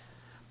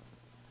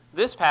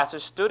 This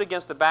passage stood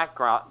against the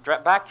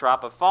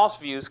backdrop of false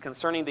views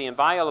concerning the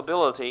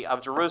inviolability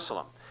of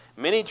Jerusalem.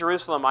 Many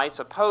Jerusalemites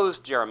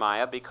opposed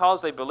Jeremiah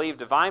because they believed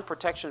divine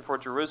protection for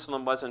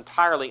Jerusalem was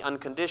entirely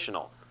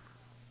unconditional.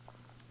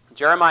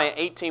 Jeremiah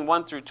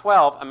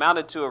 18:1-12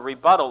 amounted to a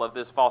rebuttal of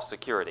this false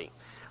security.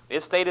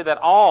 It stated that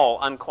all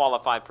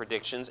unqualified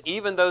predictions,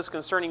 even those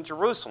concerning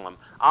Jerusalem,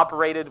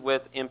 operated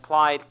with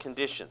implied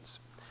conditions.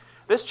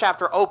 This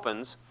chapter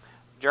opens,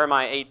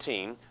 Jeremiah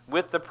 18,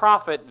 with the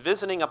prophet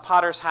visiting a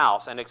potter's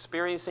house and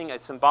experiencing a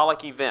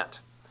symbolic event.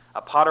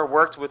 A potter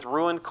worked with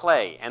ruined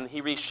clay, and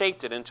he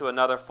reshaped it into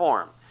another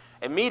form.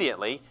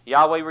 Immediately,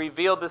 Yahweh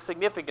revealed the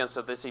significance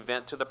of this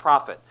event to the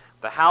prophet.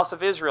 The house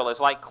of Israel is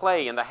like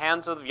clay in the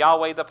hands of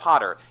Yahweh the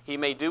potter. He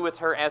may do with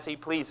her as he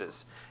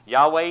pleases.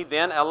 Yahweh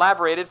then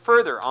elaborated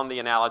further on the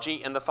analogy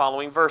in the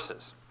following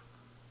verses.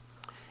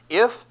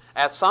 If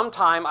at some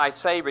time I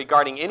say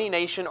regarding any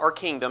nation or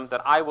kingdom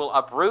that I will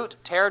uproot,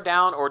 tear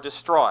down, or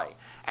destroy,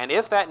 and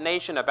if that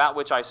nation about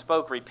which I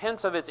spoke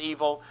repents of its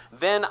evil,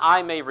 then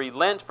I may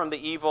relent from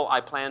the evil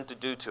I plan to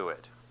do to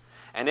it.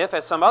 And if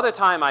at some other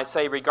time I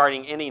say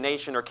regarding any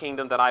nation or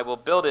kingdom that I will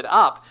build it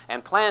up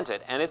and plant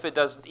it, and if it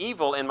does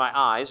evil in my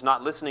eyes,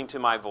 not listening to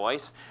my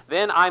voice,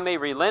 then I may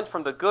relent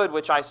from the good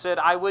which I said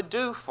I would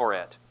do for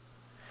it.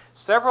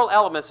 Several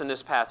elements in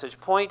this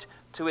passage point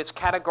to its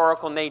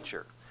categorical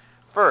nature.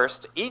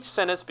 First, each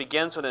sentence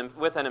begins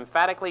with an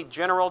emphatically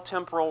general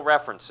temporal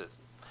references.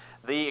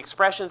 The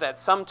expressions at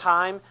some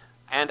time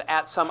and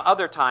at some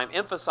other time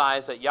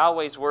emphasize that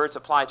Yahweh's words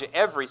apply to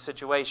every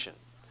situation.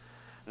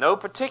 No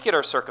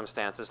particular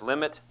circumstances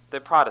limit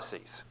the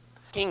prophecies.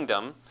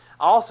 Kingdom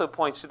also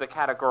points to the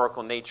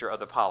categorical nature of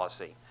the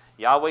policy.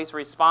 Yahweh's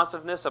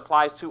responsiveness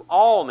applies to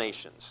all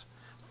nations.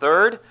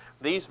 Third,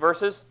 these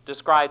verses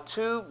describe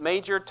two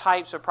major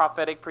types of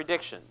prophetic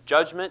prediction,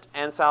 judgment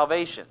and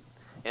salvation.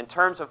 In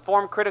terms of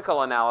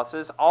form-critical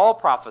analysis, all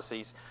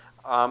prophecies,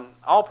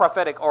 all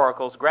prophetic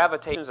oracles,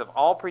 gravitations of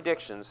all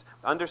predictions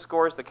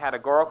underscores the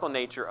categorical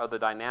nature of the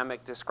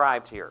dynamic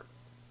described here.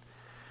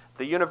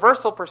 The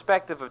universal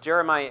perspective of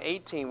Jeremiah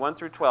 18, 1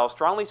 through 12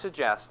 strongly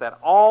suggests that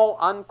all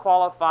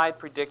unqualified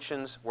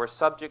predictions were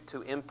subject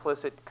to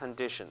implicit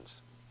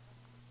conditions.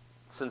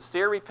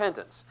 Sincere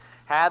repentance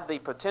had the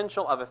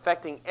potential of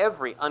affecting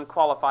every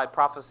unqualified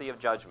prophecy of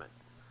judgment.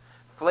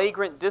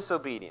 Flagrant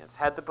disobedience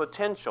had the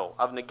potential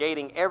of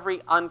negating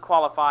every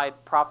unqualified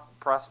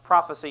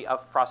prophecy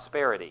of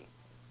prosperity.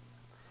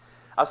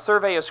 A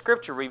survey of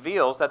Scripture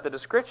reveals that the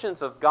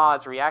descriptions of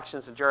God's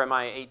reactions in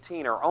Jeremiah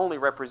 18 are only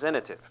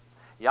representative.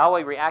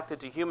 Yahweh reacted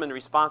to human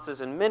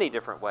responses in many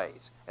different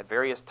ways. At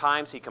various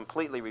times, He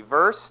completely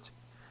reversed,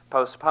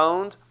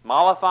 postponed,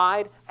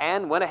 mollified,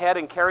 and went ahead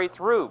and carried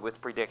through with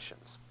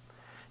predictions.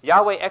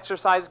 Yahweh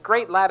exercised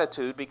great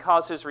latitude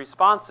because His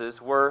responses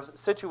were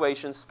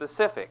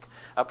situation-specific,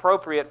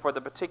 appropriate for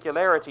the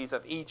particularities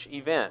of each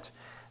event.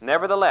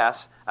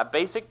 Nevertheless, a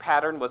basic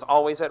pattern was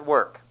always at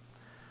work.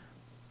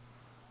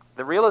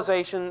 The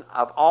realization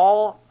of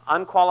all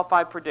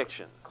unqualified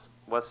predictions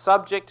was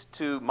subject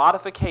to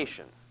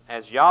modification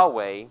as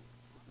Yahweh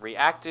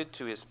reacted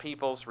to His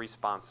people's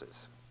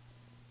responses.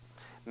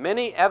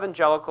 Many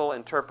evangelical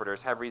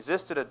interpreters have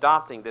resisted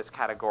adopting this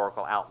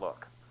categorical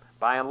outlook.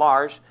 By and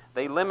large,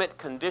 they limit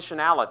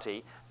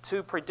conditionality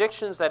to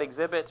predictions that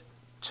exhibit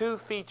two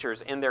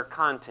features in their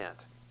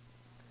content.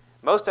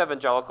 Most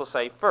evangelicals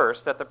say,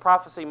 first, that the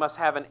prophecy must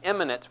have an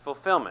imminent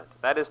fulfillment.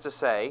 That is to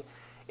say,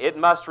 it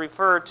must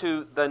refer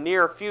to the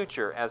near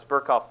future, as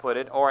Berkhoff put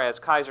it, or as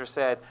Kaiser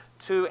said,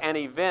 to an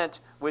event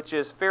which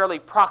is fairly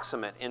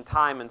proximate in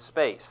time and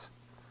space.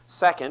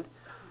 Second,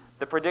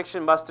 the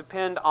prediction must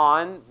depend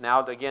on,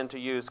 now again to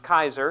use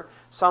Kaiser,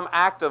 some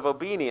act of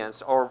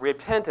obedience or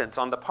repentance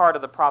on the part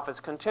of the prophet's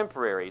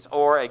contemporaries,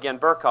 or, again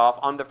Berkhoff,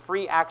 on the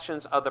free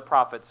actions of the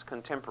prophet's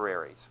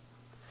contemporaries.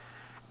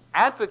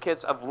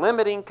 Advocates of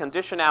limiting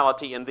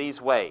conditionality in these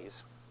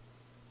ways,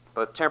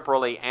 both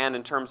temporally and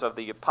in terms of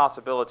the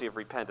possibility of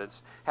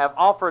repentance, have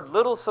offered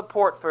little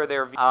support for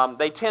their view.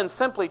 They tend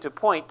simply to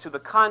point to the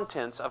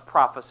contents of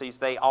prophecies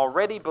they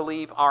already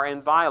believe are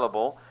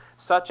inviolable,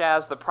 such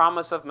as the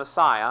promise of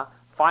Messiah,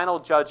 final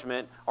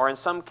judgment, or in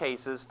some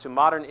cases to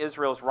modern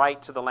Israel's right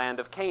to the land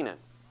of Canaan.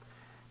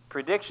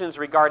 Predictions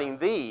regarding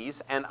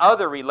these and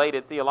other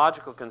related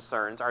theological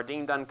concerns are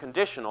deemed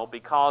unconditional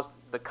because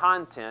the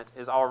content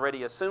is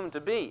already assumed to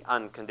be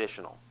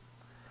unconditional.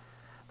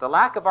 The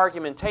lack of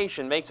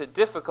argumentation makes it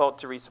difficult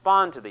to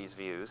respond to these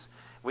views.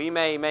 We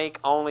may make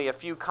only a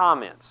few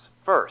comments.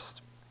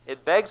 First,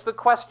 it begs the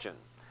question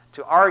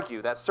to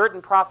argue that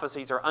certain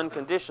prophecies are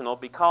unconditional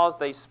because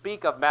they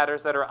speak of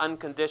matters that are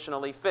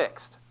unconditionally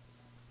fixed.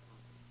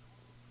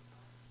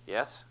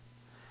 Yes?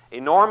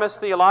 Enormous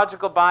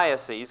theological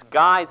biases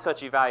guide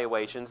such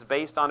evaluations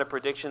based on a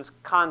prediction's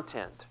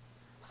content.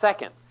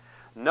 Second,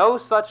 no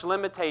such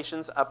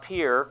limitations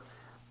appear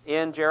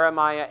in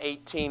Jeremiah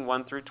 18,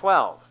 1 through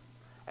 12.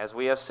 As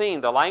we have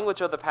seen, the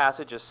language of the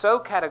passage is so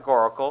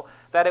categorical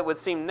that it would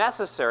seem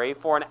necessary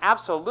for an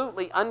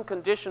absolutely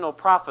unconditional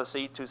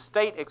prophecy to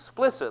state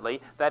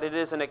explicitly that it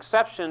is an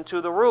exception to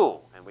the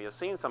rule. And we have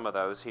seen some of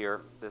those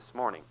here this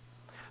morning.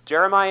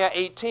 Jeremiah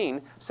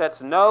 18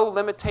 sets no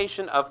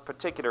limitation of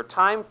particular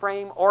time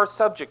frame or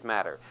subject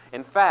matter.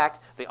 In fact,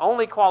 the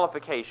only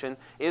qualification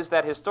is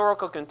that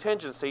historical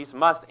contingencies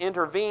must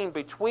intervene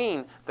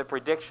between the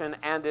prediction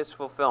and its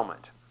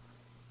fulfillment.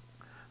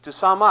 To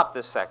sum up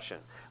this section,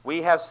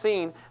 we have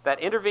seen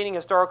that intervening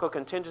historical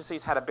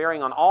contingencies had a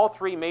bearing on all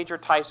three major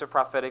types of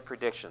prophetic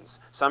predictions.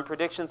 Some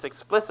predictions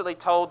explicitly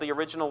told the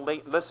original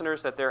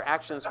listeners that their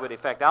actions would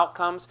affect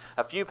outcomes.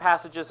 A few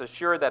passages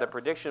assured that a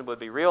prediction would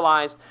be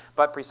realized,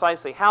 but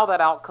precisely how that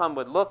outcome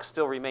would look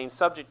still remains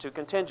subject to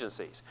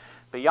contingencies.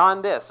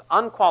 Beyond this,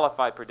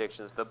 unqualified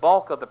predictions, the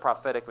bulk of the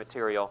prophetic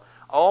material,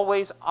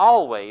 always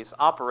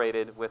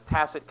operated with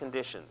tacit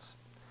conditions.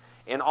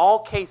 In all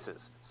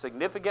cases,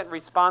 significant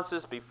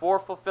responses before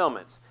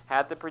fulfillments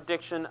had the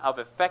potential of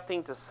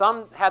affecting to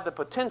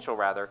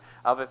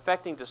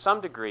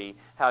some degree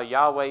how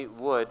Yahweh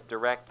would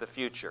direct the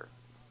future.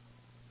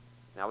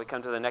 Now we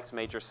come to the next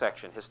major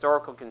section,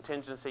 historical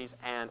contingencies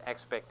and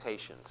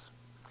expectations.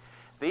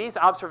 These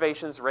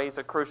observations raise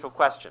a crucial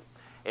question.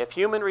 If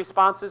human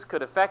responses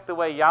could affect the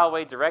way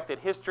Yahweh directed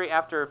history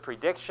after a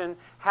prediction,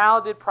 how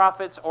did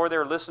prophets or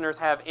their listeners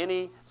have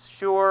any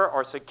sure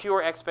or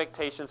secure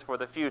expectations for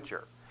the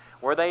future?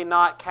 Were they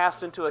not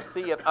cast into a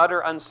sea of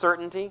utter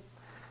uncertainty?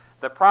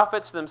 The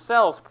prophets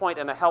themselves point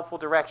in a helpful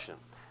direction.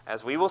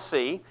 As we will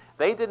see,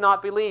 they did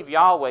not believe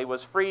Yahweh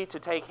was free to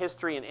take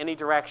history in any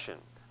direction.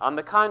 On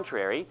the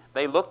contrary,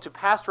 they looked to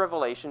past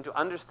revelation to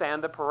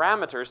understand the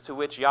parameters to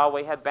which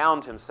Yahweh had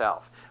bound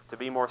Himself. To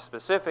be more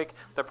specific,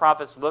 the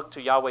prophets looked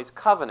to Yahweh's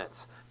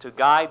covenants to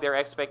guide their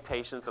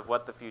expectations of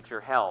what the future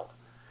held.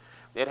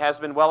 It has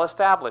been well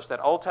established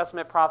that Old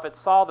Testament prophets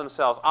saw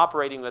themselves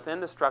operating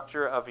within the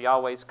structure of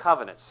Yahweh's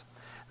covenants.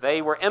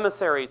 They were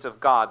emissaries of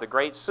God, the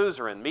great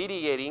suzerain,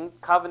 mediating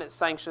covenant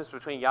sanctions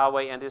between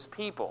Yahweh and His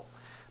people.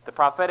 The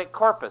prophetic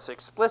corpus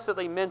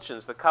explicitly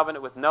mentions the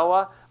covenant with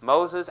Noah,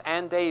 Moses,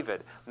 and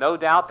David. No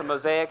doubt the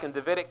Mosaic and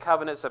Davidic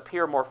covenants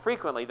appear more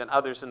frequently than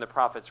others in the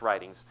prophets'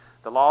 writings.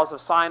 The laws of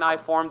Sinai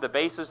formed the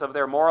basis of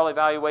their moral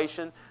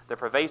evaluation. The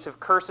pervasive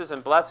curses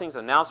and blessings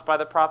announced by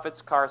the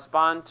prophets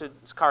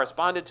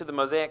corresponded to the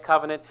Mosaic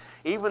covenant.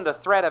 Even the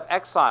threat of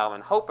exile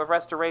and hope of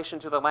restoration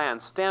to the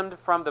land stemmed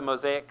from the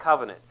Mosaic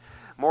covenant.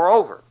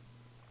 Moreover,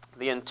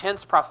 the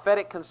intense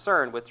prophetic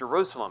concern with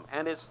Jerusalem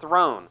and its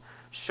throne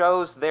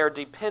shows their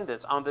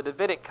dependence on the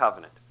Davidic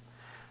covenant.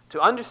 To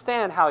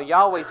understand how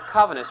Yahweh's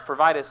covenants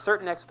provided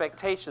certain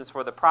expectations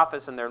for the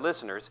prophets and their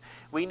listeners,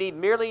 we need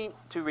merely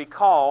to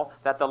recall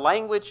that the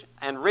language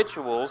and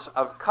rituals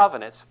of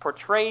covenants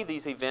portray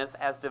these events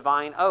as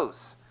divine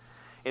oaths.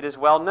 It is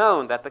well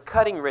known that the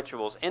cutting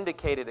rituals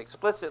indicated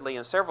explicitly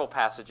in several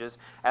passages,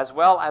 as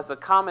well as the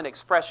common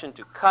expression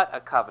to cut a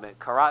covenant,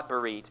 karat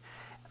berit,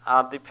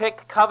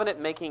 depict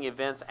covenant-making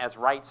events as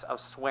rites of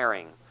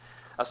swearing.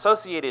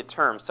 Associated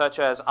terms such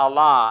as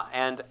Allah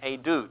and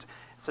Adut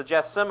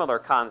suggest similar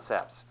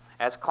concepts.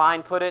 As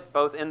Klein put it,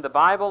 both in the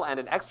Bible and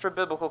in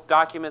extra-biblical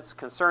documents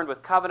concerned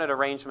with covenant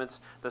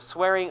arrangements, the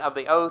swearing of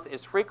the oath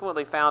is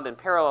frequently found in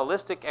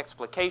parallelistic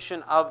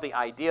explication of the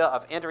idea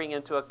of entering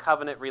into a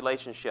covenant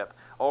relationship,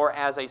 or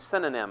as a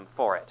synonym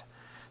for it.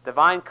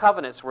 Divine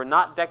covenants were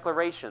not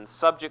declarations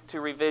subject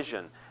to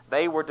revision.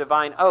 They were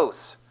divine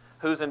oaths,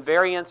 whose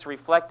invariance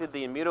reflected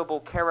the immutable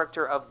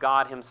character of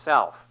God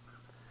Himself.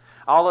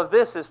 All of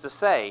this is to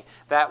say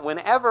that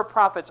whenever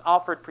prophets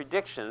offered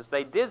predictions,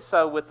 they did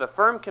so with the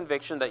firm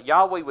conviction that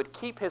Yahweh would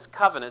keep His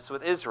covenants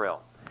with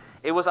Israel.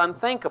 It was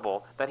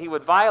unthinkable that He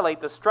would violate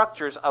the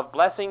structures of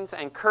blessings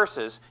and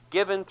curses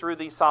given through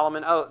these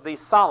solemn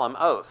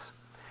oaths.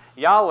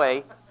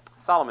 Yahweh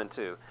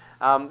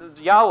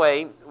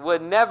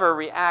would never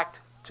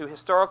react to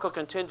historical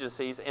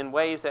contingencies in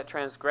ways that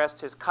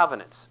transgressed His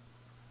covenants.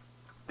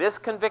 This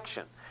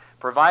conviction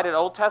provided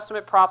Old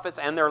Testament prophets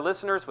and their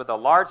listeners with a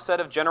large set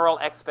of general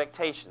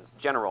expectations.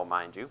 General,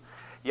 mind you.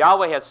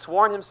 Yahweh had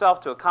sworn Himself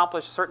to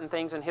accomplish certain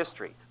things in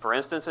history. For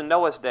instance, in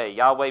Noah's day,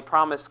 Yahweh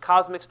promised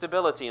cosmic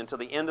stability until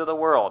the end of the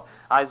world.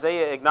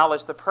 Isaiah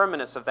acknowledged the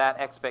permanence of that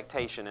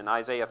expectation in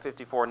Isaiah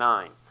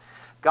 54:9.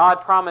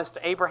 God promised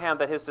Abraham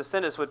that his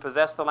descendants would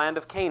possess the land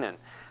of Canaan.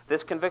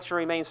 This conviction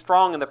remains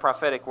strong in the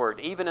prophetic word,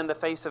 even in the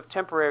face of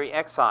temporary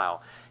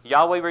exile.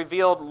 Yahweh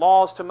revealed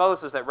laws to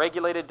Moses that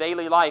regulated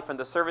daily life and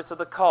the service of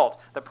the cult.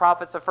 The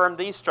prophets affirmed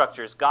these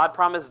structures. God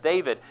promised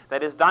David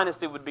that his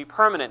dynasty would be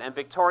permanent and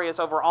victorious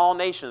over all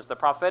nations. The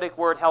prophetic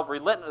word held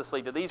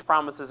relentlessly to these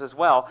promises as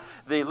well.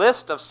 The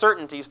list of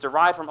certainties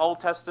derived from Old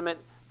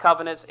Testament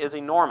covenants is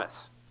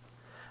enormous.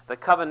 The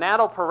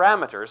covenantal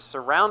parameters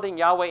surrounding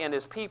Yahweh and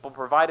His people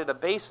provided a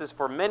basis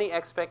for many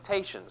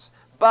expectations,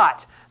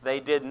 but they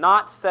did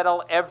not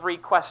settle every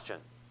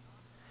question.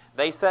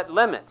 They set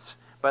limits,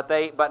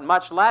 but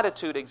much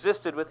latitude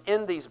existed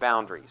within these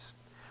boundaries.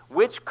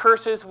 Which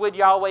curses would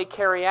Yahweh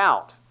carry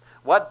out?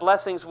 What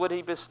blessings would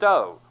He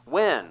bestow?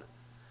 When?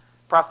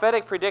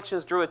 Prophetic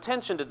predictions drew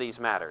attention to these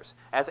matters.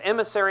 As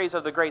emissaries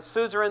of the great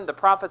suzerain, the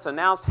prophets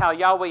announced how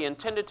Yahweh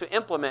intended to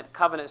implement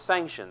covenant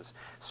sanctions.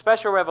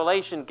 Special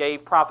revelation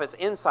gave prophets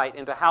insight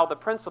into how the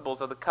principles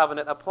of the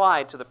covenant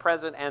applied to the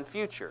present and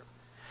future.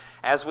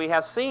 As we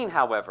have seen,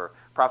 however,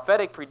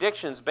 prophetic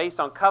predictions based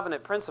on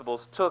covenant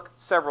principles took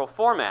several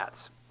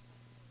formats.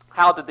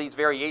 How did these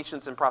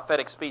variations in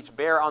prophetic speech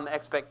bear on the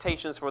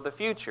expectations for the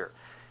future?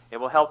 It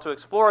will help to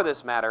explore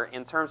this matter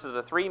in terms of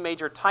the three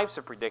major types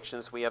of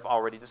predictions we have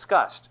already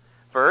discussed.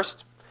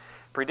 First,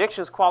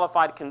 predictions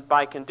qualified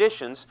by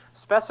conditions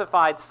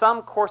specified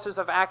some courses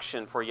of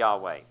action for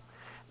Yahweh.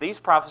 These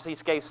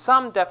prophecies gave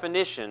some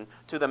definition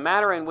to the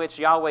manner in which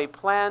Yahweh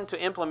planned to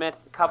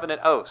implement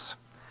covenant oaths.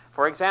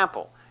 For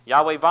example,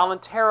 Yahweh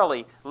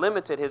voluntarily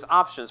limited His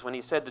options when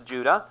He said to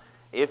Judah,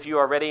 "If you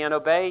are ready and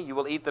obey, you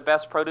will eat the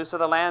best produce of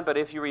the land, but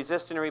if you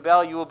resist and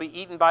rebel, you will be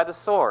eaten by the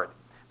sword."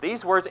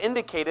 These words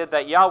indicated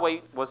that Yahweh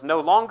was no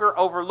longer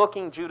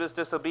overlooking Judah's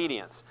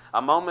disobedience.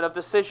 A moment of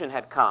decision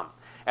had come.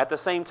 At the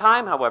same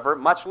time, however,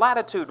 much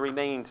latitude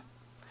remained.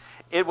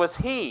 It was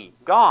He,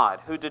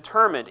 God, who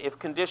determined if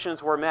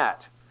conditions were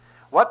met.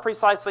 What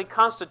precisely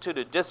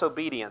constituted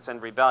disobedience and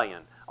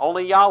rebellion?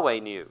 Only Yahweh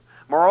knew.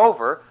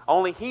 Moreover,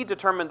 only He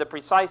determined the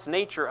precise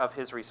nature of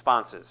His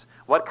responses.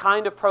 What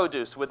kind of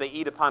produce would they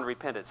eat upon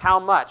repentance? How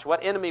much?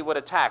 What enemy would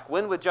attack?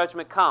 When would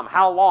judgment come?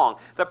 How long?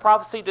 The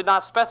prophecy did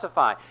not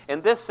specify.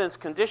 In this sense,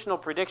 conditional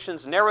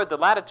predictions narrowed the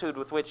latitude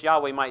with which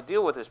Yahweh might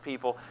deal with His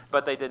people,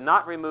 but they did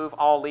not remove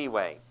all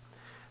leeway.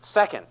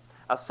 Second,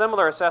 a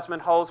similar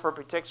assessment holds for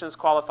predictions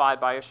qualified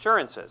by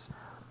assurances.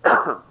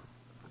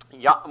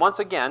 Once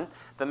again,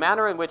 the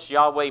manner in which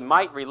Yahweh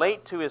might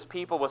relate to His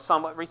people was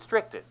somewhat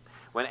restricted.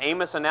 When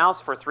Amos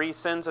announced, "For 3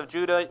 sins of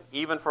Judah,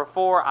 even for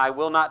 4, I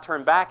will not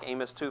turn back,"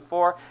 Amos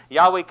 2:4,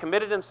 Yahweh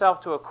committed Himself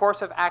to a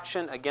course of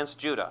action against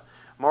Judah.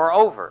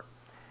 Moreover,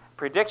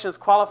 predictions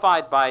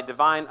qualified by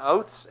divine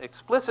oaths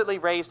explicitly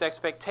raised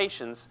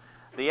expectations,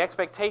 the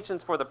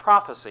expectations for the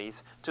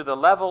prophecies, to the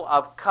level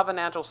of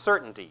covenantal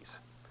certainties.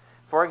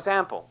 For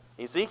example,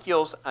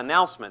 Ezekiel's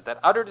announcement that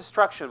utter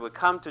destruction would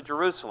come to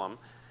Jerusalem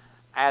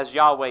as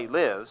Yahweh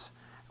lives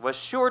was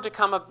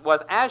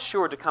as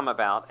sure to come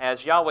about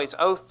as Yahweh's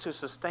oath to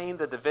sustain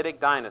the Davidic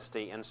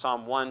dynasty in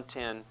Psalm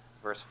 110,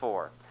 verse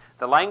 4.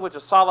 The language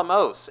of solemn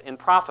oaths in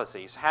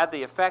prophecies had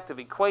the effect of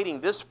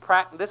equating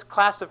this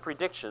class of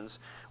predictions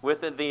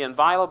with the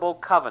inviolable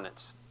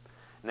covenants.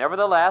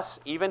 Nevertheless,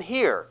 even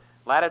here,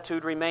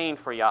 latitude remained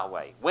for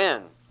Yahweh.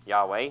 When?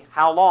 Yahweh.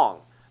 How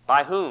long?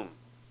 By whom?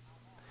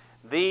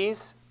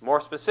 These more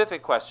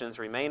specific questions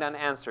remain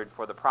unanswered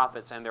for the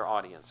prophets and their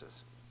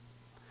audiences.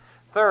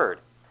 Third,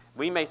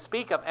 we may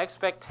speak of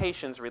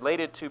expectations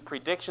related to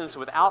predictions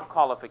without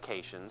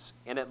qualifications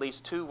in at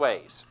least two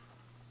ways.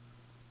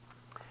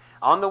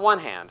 On the one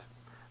hand,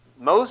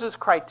 Moses'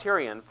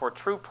 criterion for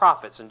true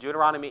prophets in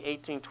Deuteronomy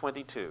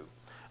 18:22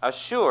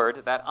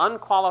 assured that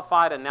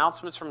unqualified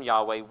announcements from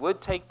Yahweh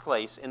would take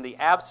place in the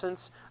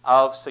absence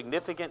of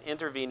significant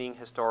intervening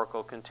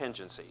historical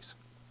contingencies.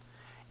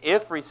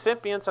 If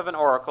recipients of an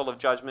oracle of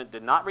judgment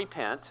did not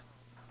repent,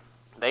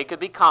 they could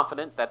be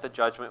confident that the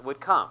judgment would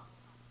come.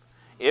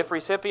 If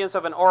recipients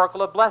of an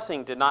oracle of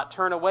blessing did not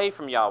turn away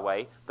from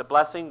Yahweh, the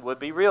blessing would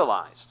be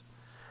realized.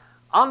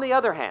 On the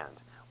other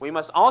hand, we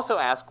must also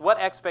ask what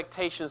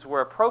expectations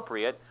were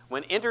appropriate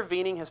when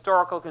intervening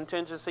historical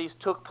contingencies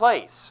took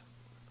place.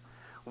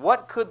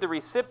 What could the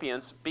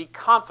recipients be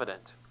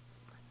confident?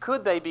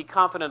 Could they be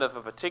confident of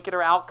a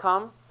particular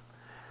outcome?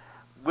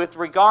 With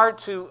regard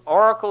to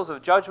oracles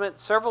of judgment,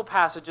 several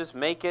passages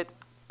make it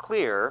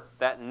clear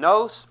that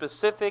no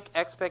specific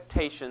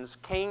expectations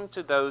came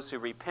to those who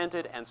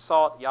repented and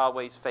sought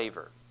Yahweh's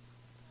favor.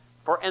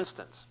 For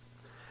instance,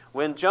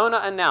 when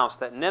Jonah announced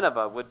that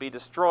Nineveh would be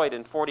destroyed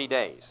in 40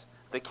 days,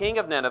 the king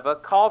of Nineveh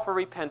called for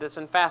repentance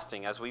and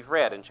fasting, as we've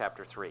read in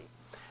chapter 3.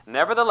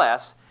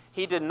 Nevertheless,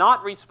 he did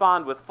not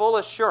respond with full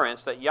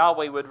assurance that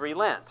Yahweh would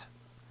relent.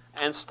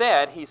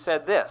 Instead, he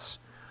said this,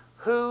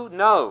 "Who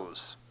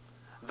knows?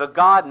 The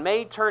God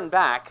may turn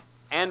back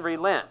and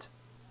relent."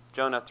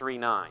 Jonah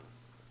 3:9.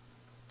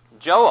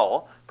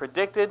 Joel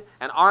predicted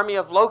an army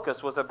of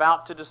locusts was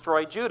about to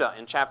destroy Judah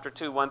in chapter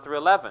 2, 1 through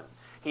 11.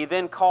 He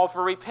then called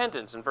for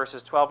repentance in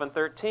verses 12 and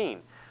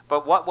 13.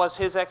 But what was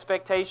his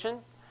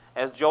expectation?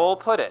 As Joel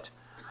put it,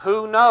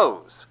 "Who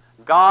knows?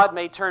 God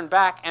may turn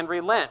back and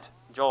relent."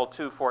 Joel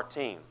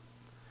 2:14.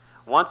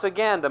 Once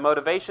again, the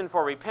motivation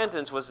for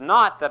repentance was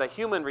not that a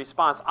human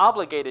response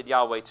obligated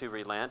Yahweh to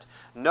relent.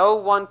 No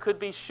one could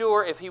be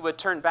sure if he would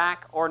turn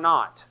back or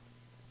not.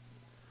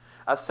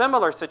 A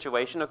similar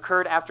situation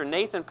occurred after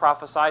Nathan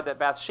prophesied that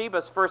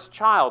Bathsheba's first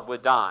child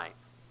would die.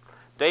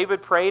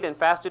 David prayed and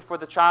fasted for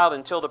the child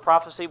until the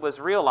prophecy was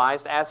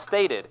realized as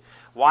stated.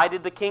 Why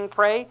did the king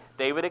pray?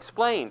 David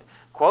explained,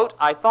 quote,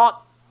 "I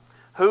thought,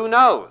 who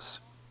knows?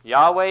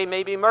 Yahweh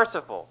may be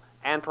merciful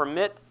and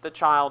permit the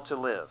child to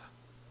live."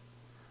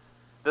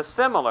 The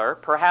similar,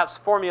 perhaps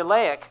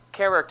formulaic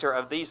character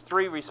of these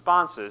three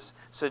responses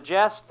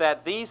suggests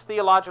that these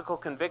theological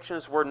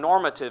convictions were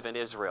normative in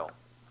Israel.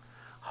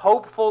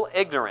 Hopeful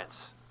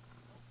ignorance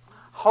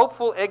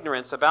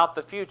about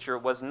the future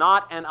was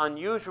not an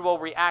unusual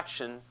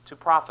reaction to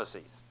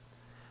prophecies.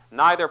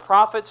 Neither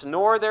prophets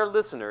nor their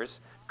listeners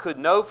could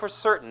know for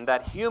certain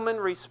that human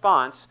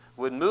response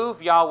would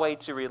move Yahweh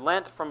to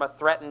relent from a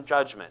threatened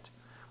judgment.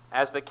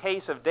 As the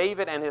case of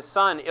David and his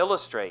son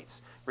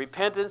illustrates,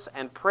 repentance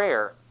and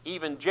prayer,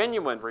 even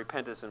genuine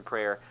repentance and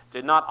prayer,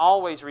 did not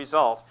always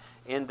result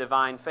in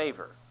divine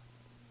favor.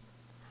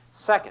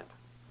 Second,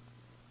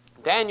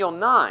 Daniel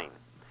 9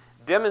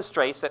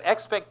 demonstrates that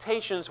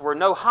expectations were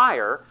no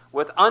higher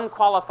with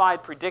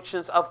unqualified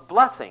predictions of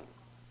blessing.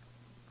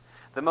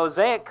 The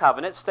Mosaic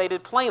covenant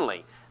stated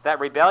plainly that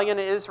rebellion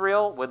in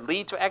Israel would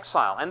lead to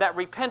exile and that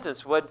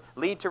repentance would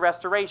lead to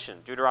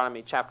restoration,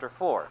 Deuteronomy chapter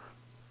 4.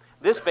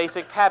 This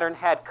basic pattern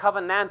had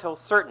covenantal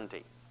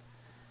certainty.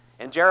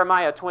 In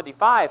Jeremiah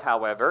 25,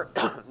 however,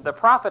 the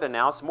prophet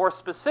announced more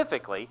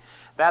specifically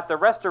that the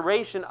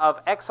restoration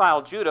of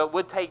exiled Judah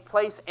would take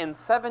place in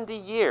 70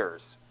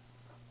 years.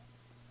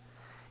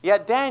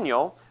 Yet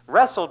Daniel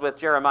wrestled with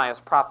Jeremiah's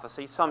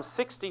prophecy some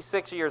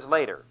 66 years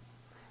later.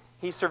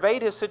 He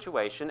surveyed his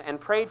situation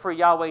and prayed for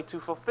Yahweh to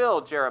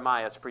fulfill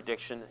Jeremiah's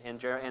prediction in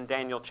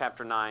Daniel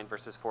chapter 9,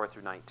 verses 4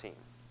 through 19.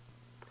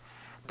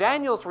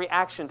 Daniel's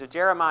reaction to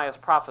Jeremiah's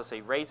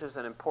prophecy raises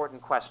an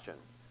important question.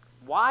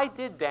 Why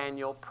did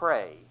Daniel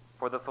pray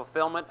for the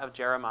fulfillment of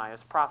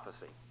Jeremiah's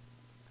prophecy?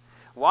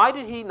 Why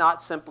did he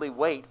not simply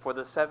wait for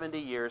the 70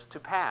 years to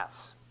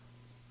pass?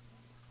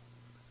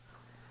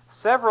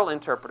 Several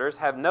interpreters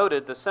have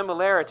noted the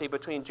similarity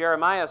between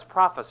Jeremiah's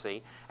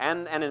prophecy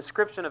and an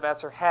inscription of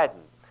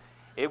Esarhaddon.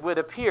 It would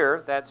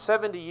appear that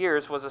 70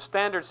 years was a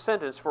standard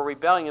sentence for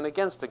rebellion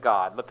against a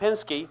god.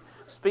 Lipinski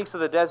speaks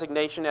of the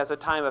designation as a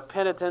time of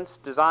penitence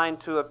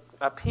designed to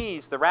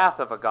appease the wrath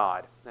of a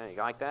god. There you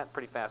go, like that?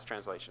 Pretty fast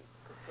translation.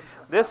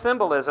 This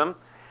symbolism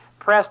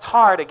pressed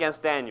hard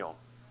against Daniel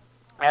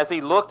as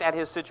he looked at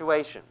his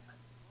situation.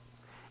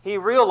 He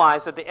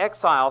realized that the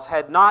exiles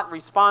had not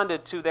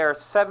responded to their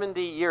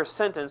 70-year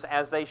sentence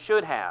as they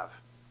should have.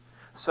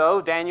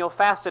 So Daniel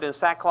fasted in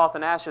sackcloth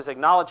and ashes,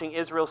 acknowledging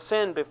Israel's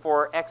sin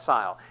before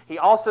exile. He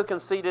also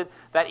conceded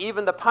that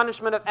even the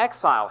punishment of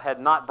exile had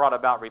not brought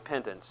about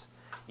repentance.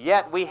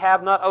 Yet we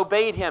have not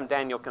obeyed him,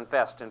 Daniel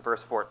confessed in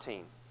verse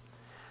 14.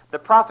 The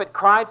prophet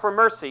cried for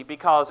mercy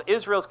because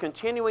Israel's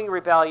continuing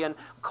rebellion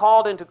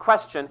called into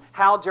question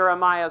how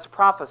Jeremiah's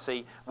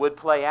prophecy would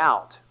play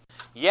out.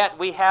 Yet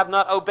we have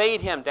not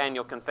obeyed him,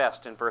 Daniel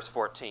confessed in verse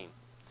 14.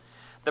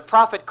 The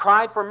prophet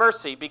cried for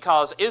mercy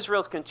because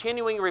Israel's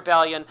continuing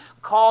rebellion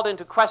called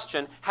into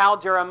question how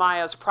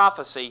Jeremiah's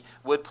prophecy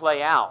would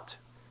play out.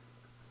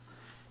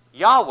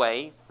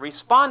 Yahweh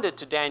responded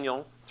to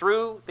Daniel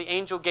through the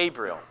angel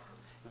Gabriel.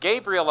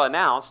 Gabriel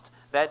announced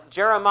that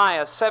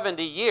Jeremiah's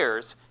 70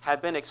 years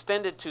had been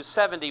extended to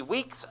 70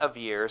 weeks of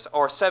years,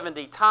 or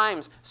 70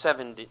 times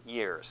 70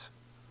 years.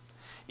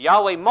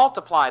 Yahweh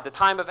multiplied the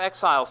time of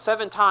exile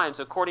 7 times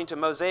according to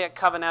Mosaic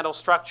covenantal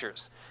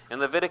structures. In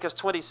Leviticus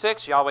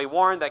 26, Yahweh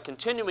warned that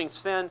continuing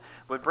sin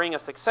would bring a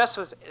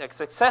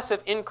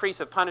successive increase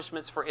of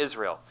punishments for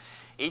Israel.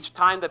 Each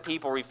time the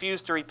people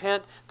refused to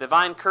repent,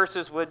 divine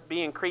curses would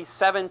be increased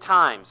 7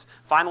 times,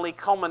 finally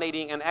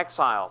culminating in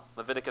exile,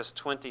 Leviticus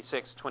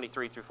 26,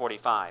 23 through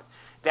 45.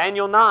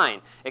 Daniel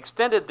 9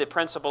 extended the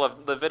principle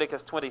of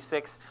Leviticus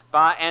 26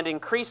 and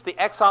increased the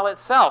exile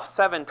itself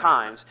 7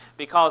 times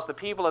because the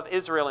people of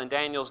Israel in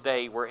Daniel's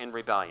day were in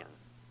rebellion.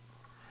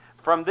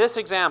 From this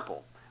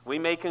example, we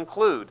may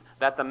conclude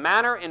that the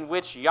manner in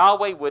which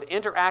Yahweh would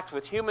interact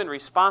with human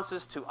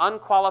responses to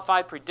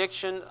unqualified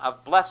prediction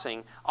of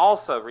blessing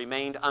also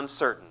remained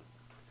uncertain.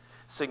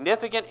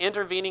 Significant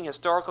intervening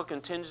historical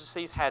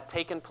contingencies had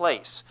taken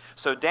place,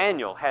 so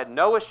Daniel had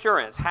no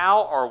assurance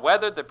how or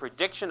whether the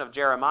prediction of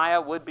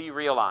Jeremiah would be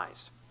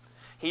realized.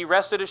 He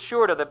rested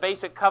assured of the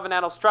basic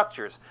covenantal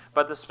structures,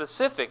 but the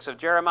specifics of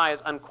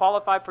Jeremiah's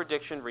unqualified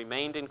prediction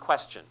remained in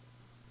question.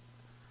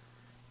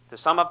 To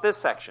sum up this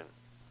section,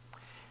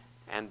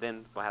 and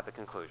then we'll have the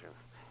conclusion.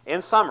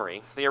 In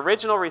summary, the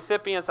original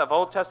recipients of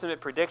Old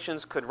Testament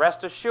predictions could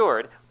rest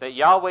assured that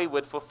Yahweh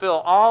would fulfill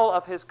all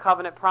of his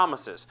covenant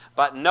promises,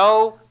 but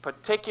no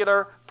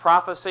particular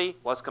prophecy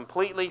was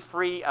completely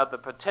free of the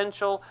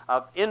potential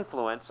of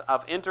influence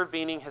of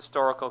intervening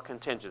historical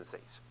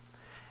contingencies.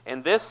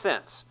 In this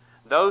sense,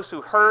 those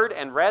who heard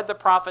and read the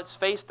prophets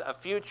faced a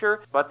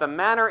future, but the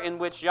manner in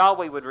which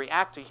Yahweh would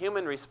react to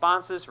human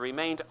responses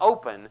remained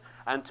open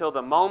until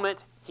the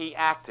moment he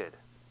acted.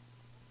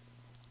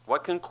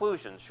 What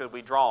conclusions should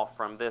we draw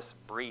from this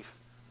brief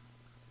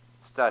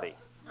study?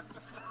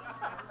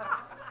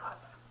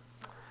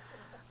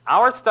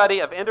 Our study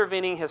of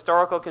intervening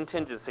historical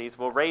contingencies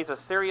will raise a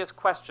serious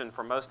question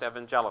for most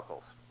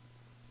evangelicals.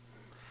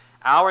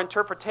 Our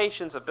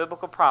interpretations of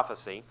biblical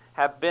prophecy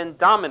have been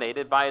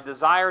dominated by a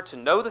desire to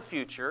know the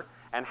future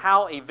and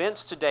how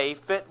events today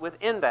fit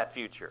within that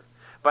future.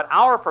 But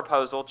our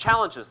proposal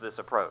challenges this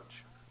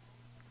approach.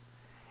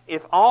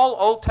 If all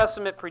Old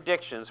Testament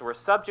predictions were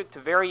subject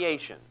to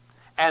variation,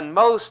 and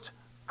most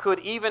could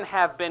even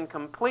have been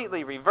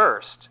completely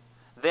reversed,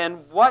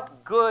 then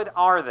what good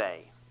are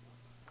they?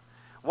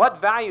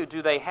 What value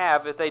do they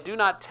have if they do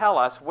not tell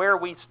us where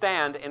we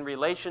stand in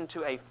relation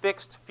to a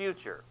fixed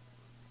future?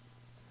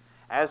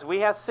 As we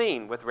have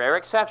seen, with rare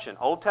exception,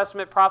 Old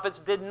Testament prophets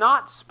did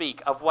not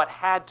speak of what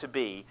had to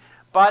be,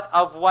 but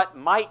of what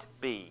might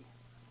be.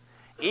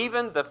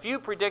 Even the few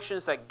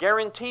predictions that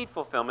guaranteed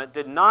fulfillment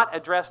did not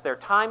address their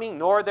timing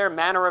nor their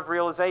manner of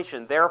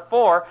realization.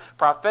 Therefore,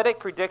 prophetic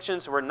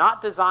predictions were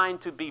not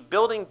designed to be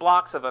building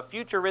blocks of a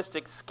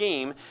futuristic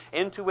scheme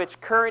into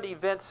which current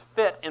events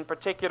fit in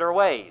particular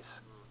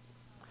ways.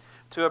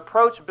 To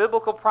approach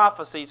biblical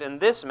prophecies in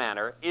this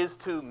manner is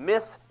to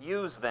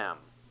misuse them.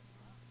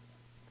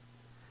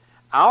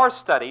 Our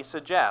study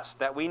suggests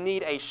that we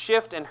need a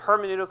shift in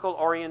hermeneutical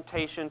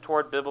orientation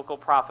toward biblical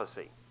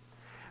prophecy.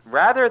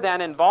 Rather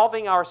than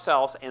involving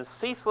ourselves in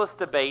ceaseless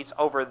debates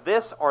over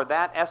this or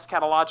that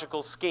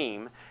eschatological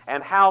scheme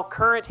and how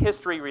current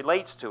history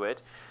relates to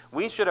it,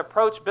 we should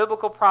approach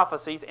biblical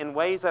prophecies in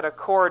ways that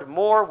accord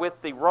more with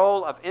the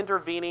role of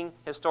intervening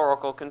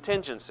historical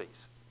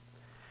contingencies.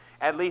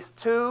 At least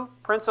 2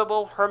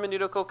 principal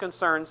hermeneutical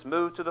concerns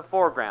move to the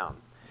foreground.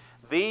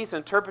 These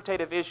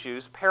interpretative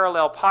issues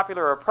parallel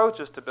popular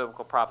approaches to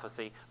biblical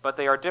prophecy, but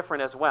they are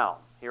different as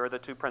well. Here are the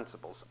 2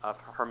 principles of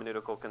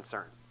hermeneutical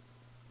concern.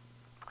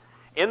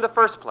 In the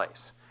first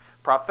place,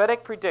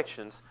 prophetic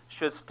predictions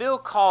should still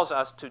cause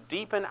us to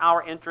deepen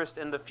our interest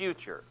in the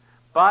future,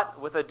 but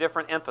with a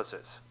different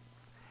emphasis.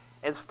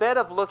 Instead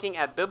of looking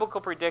at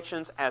biblical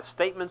predictions as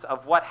statements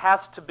of what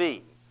has to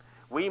be,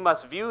 we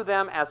must view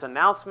them as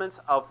announcements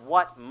of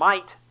what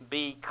might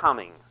be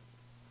coming.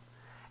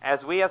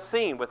 As we have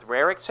seen, with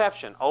rare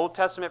exception, Old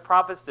Testament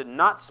prophets did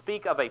not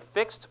speak of a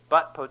fixed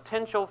but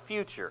potential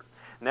future.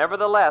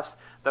 Nevertheless,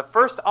 the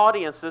first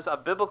audiences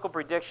of biblical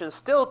predictions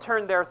still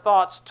turned their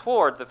thoughts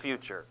toward the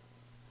future.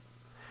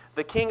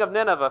 The king of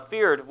Nineveh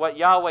feared what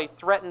Yahweh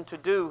threatened to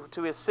do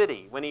to his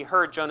city when he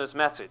heard Jonah's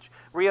message.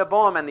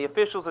 Rehoboam and the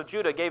officials of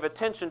Judah gave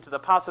attention to the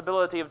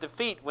possibility of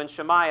defeat when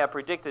Shemaiah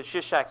predicted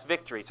Shishak's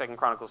victory, 2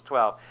 Chronicles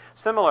 12.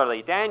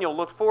 Similarly, Daniel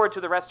looked forward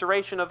to the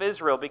restoration of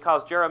Israel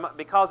because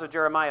of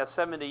Jeremiah's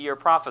 70-year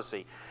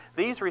prophecy.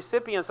 These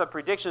recipients of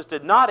predictions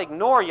did not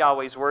ignore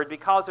Yahweh's word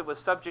because it was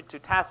subject to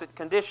tacit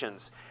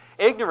conditions.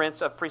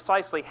 Ignorance of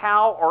precisely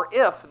how or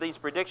if these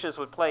predictions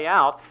would play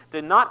out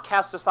did not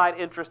cast aside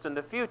interest in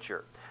the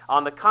future.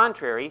 On the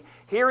contrary,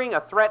 hearing a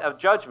threat of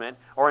judgment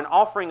or an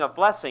offering of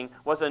blessing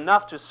was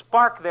enough to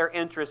spark their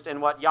interest in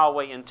what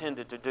Yahweh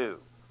intended to do.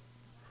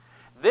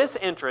 This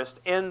interest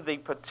in the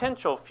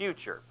potential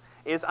future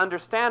is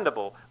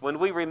understandable when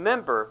we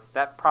remember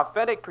that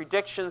prophetic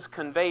predictions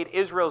conveyed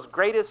Israel's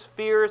greatest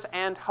fears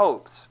and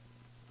hopes.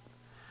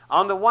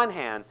 On the one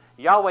hand,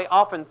 Yahweh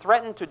often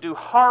threatened to do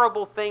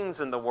horrible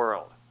things in the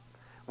world.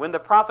 When the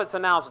prophets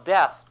announced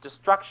death,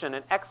 destruction,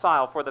 and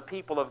exile for the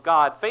people of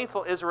God,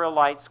 faithful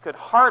Israelites could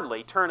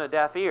hardly turn a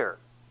deaf ear.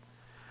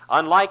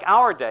 Unlike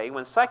our day,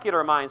 when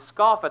secular minds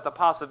scoff at the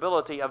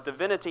possibility of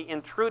divinity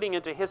intruding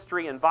into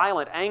history in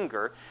violent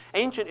anger,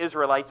 ancient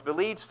Israelites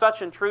believed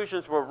such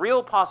intrusions were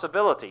real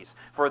possibilities.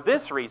 For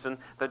this reason,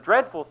 the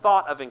dreadful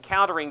thought of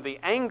encountering the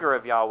anger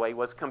of Yahweh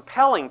was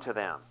compelling to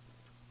them.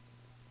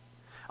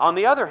 On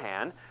the other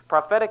hand,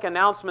 prophetic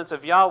announcements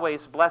of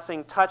Yahweh's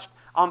blessing touched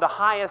on the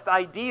highest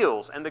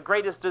ideals and the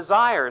greatest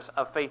desires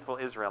of faithful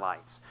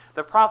Israelites.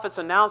 The prophets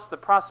announced the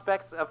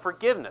prospects of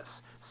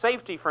forgiveness,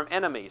 safety from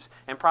enemies,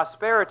 and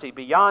prosperity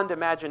beyond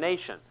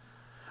imagination.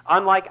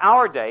 Unlike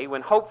our day,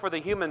 when hope for the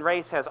human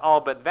race has all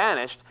but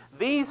vanished,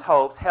 these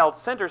hopes held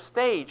center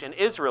stage in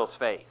Israel's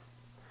faith.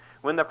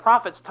 When the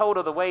prophets told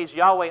of the ways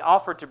Yahweh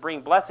offered to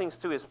bring blessings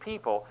to his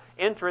people,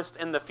 interest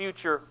in the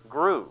future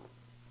grew.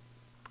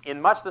 In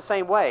much the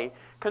same way,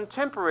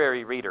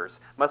 contemporary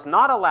readers must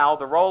not allow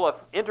the role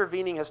of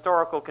intervening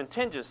historical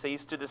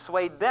contingencies to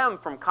dissuade them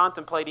from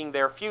contemplating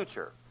their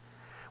future.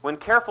 When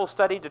careful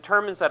study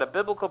determines that a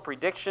biblical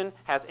prediction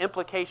has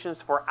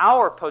implications for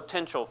our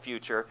potential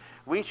future,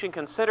 we should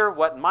consider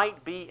what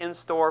might be in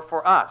store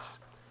for us.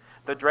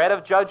 The dread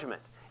of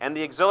judgment and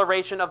the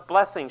exhilaration of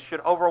blessings should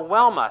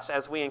overwhelm us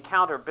as we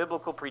encounter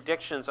biblical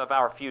predictions of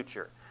our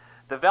future.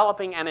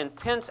 Developing an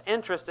intense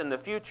interest in the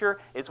future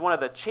is one of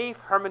the chief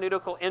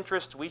hermeneutical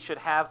interests we should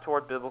have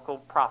toward biblical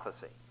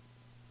prophecy.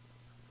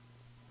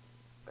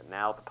 But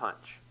now the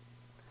punch.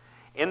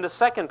 In the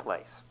second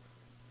place,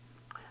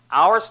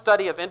 our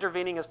study of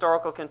intervening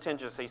historical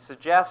contingency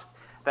suggests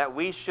that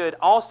we should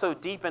also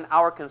deepen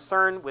our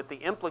concern with the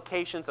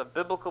implications of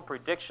biblical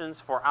predictions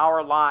for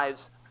our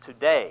lives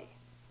today.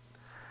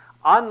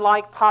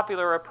 Unlike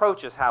popular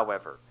approaches,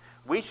 however,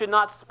 we should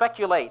not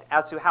speculate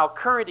as to how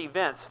current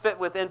events fit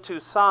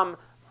into some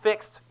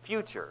fixed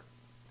future.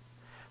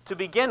 To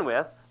begin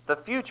with, the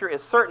future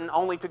is certain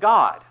only to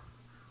God.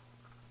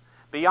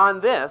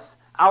 Beyond this,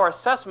 our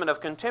assessment of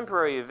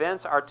contemporary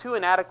events are too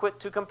inadequate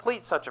to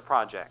complete such a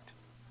project.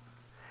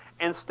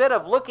 Instead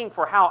of looking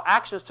for how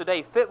actions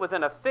today fit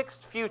within a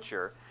fixed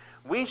future,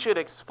 we should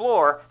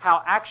explore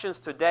how actions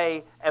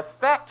today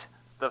affect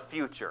the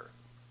future.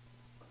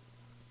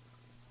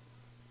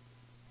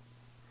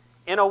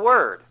 In a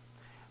word,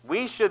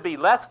 we should be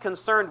less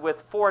concerned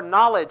with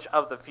foreknowledge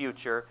of the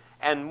future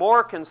and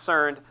more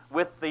concerned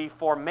with the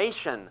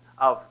formation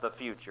of the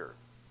future.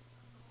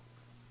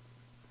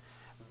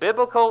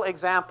 Biblical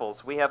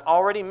examples we have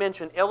already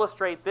mentioned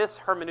illustrate this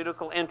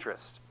hermeneutical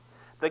interest.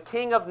 The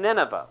king of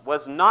Nineveh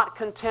was not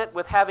content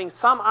with having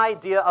some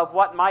idea of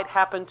what might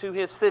happen to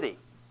his city.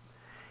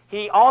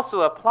 He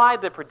also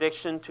applied the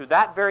prediction to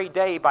that very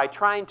day by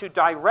trying to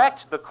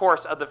direct the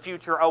course of the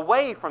future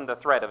away from the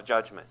threat of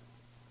judgment.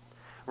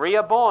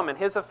 Rehoboam and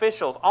his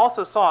officials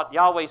also sought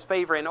Yahweh's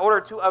favor in order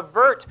to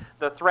avert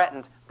the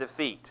threatened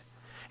defeat.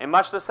 In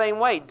much the same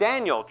way,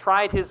 Daniel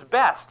tried his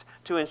best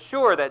to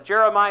ensure that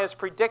Jeremiah's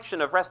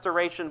prediction of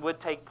restoration would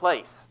take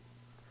place.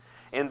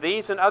 In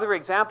these and other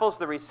examples,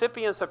 the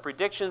recipients of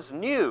predictions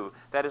knew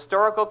that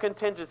historical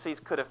contingencies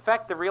could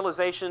affect the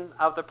realization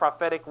of the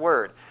prophetic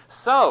word.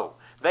 So,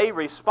 they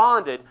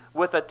responded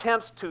with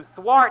attempts to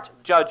thwart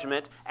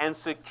judgment and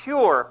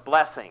secure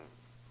blessing.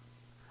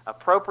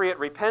 Appropriate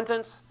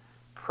repentance,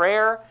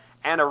 prayer,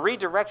 and a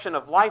redirection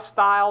of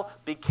lifestyle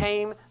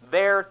became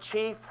their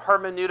chief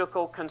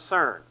hermeneutical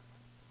concern.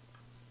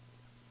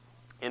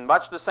 In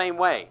much the same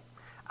way,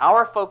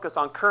 our focus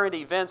on current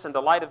events in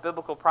the light of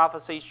biblical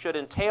prophecy should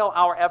entail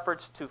our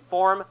efforts to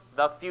form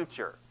the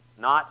future,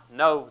 not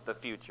know the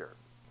future.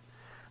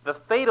 The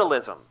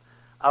fatalism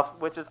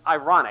which is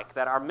ironic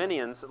that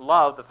Arminians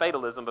love the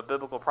fatalism of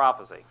biblical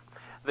prophecy.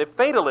 The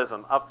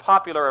fatalism of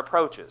popular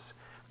approaches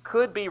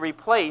could be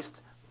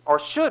replaced, or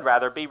should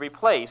rather be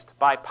replaced,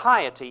 by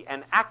piety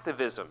and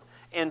activism,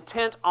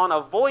 intent on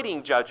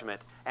avoiding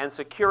judgment and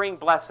securing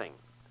blessing.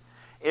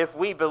 If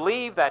we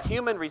believe that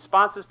human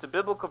responses to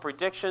biblical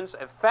predictions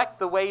affect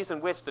the ways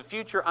in which the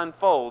future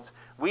unfolds,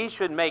 we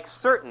should make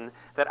certain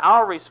that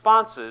our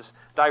responses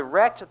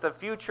direct the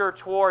future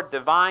toward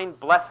divine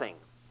blessing.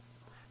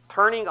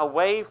 Turning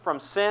away from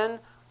sin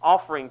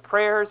offering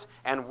prayers,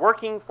 and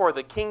working for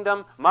the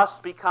kingdom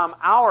must become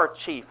our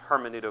chief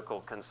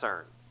hermeneutical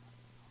concern.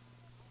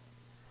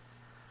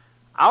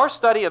 Our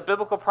study of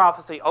biblical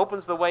prophecy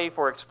opens the way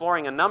for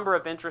exploring a number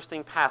of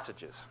interesting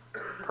passages.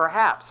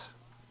 Perhaps,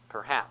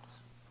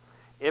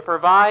 it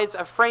provides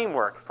a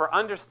framework for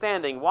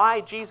understanding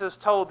why Jesus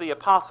told the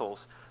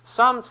apostles,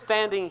 "Some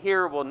standing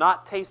here will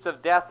not taste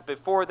of death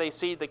before they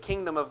see the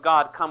kingdom of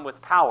God come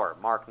with power,"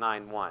 Mark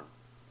 9:1.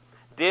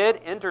 Did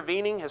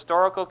intervening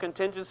historical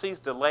contingencies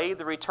delay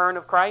the return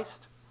of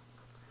Christ?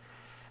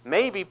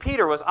 Maybe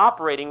Peter was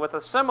operating with a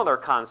similar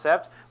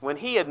concept when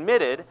he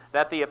admitted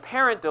that the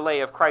apparent delay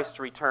of Christ's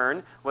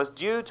return was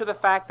due to the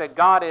fact that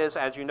God is,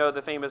 as you know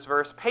the famous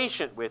verse,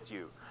 patient with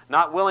you,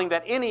 not wanting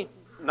any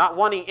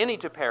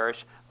to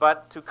perish,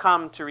 but to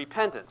come to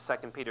repentance,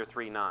 2 Peter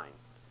 3:9.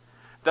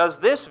 Does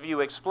this view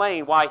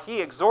explain why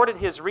he exhorted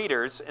his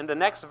readers in the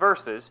next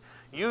verses,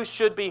 "You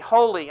should be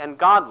holy and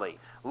godly,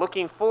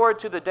 looking forward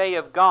to the day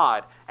of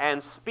God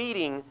and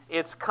speeding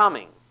its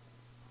coming"?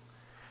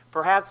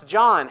 Perhaps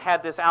John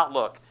had this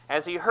outlook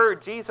as he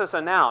heard Jesus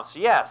announce,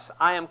 "Yes,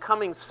 I am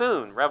coming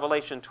soon,"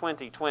 Revelation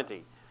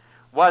 20:20.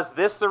 Was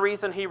this the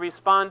reason he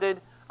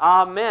responded,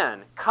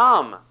 "Amen,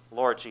 come,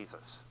 Lord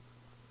Jesus"?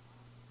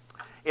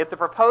 If the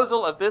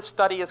proposal of this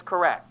study is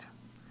correct,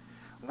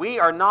 we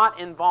are not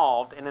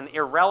involved in an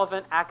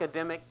irrelevant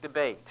academic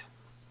debate.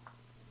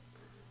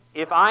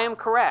 If I am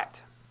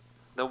correct,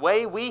 the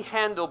way we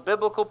handle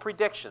biblical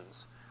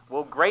predictions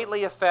will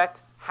greatly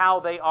affect how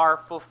they are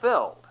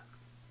fulfilled.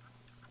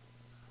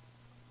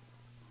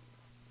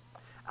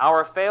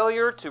 Our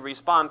failure to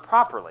respond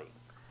properly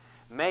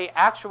may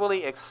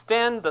actually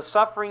extend the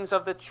sufferings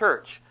of the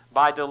church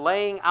by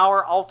delaying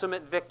our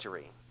ultimate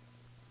victory.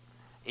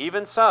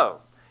 Even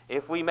so,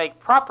 if we make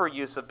proper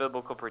use of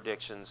biblical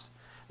predictions,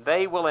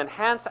 they will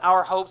enhance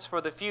our hopes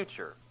for the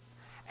future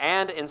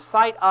and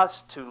incite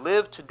us to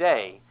live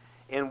today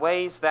in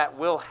ways that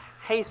will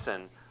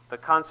hasten the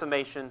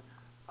consummation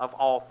of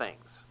all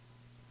things.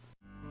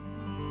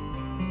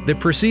 The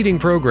preceding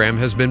program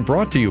has been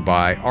brought to you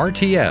by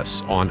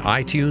RTS on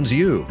iTunes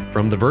U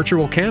from the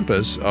virtual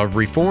campus of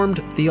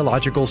Reformed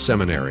Theological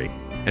Seminary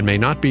and may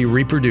not be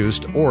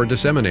reproduced or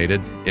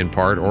disseminated in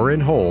part or in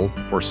whole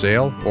for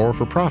sale or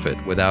for profit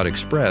without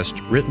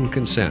expressed written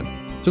consent.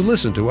 To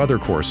listen to other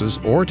courses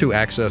or to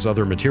access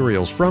other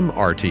materials from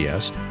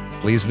RTS,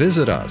 please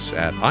visit us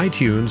at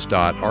itunes.rts.edu.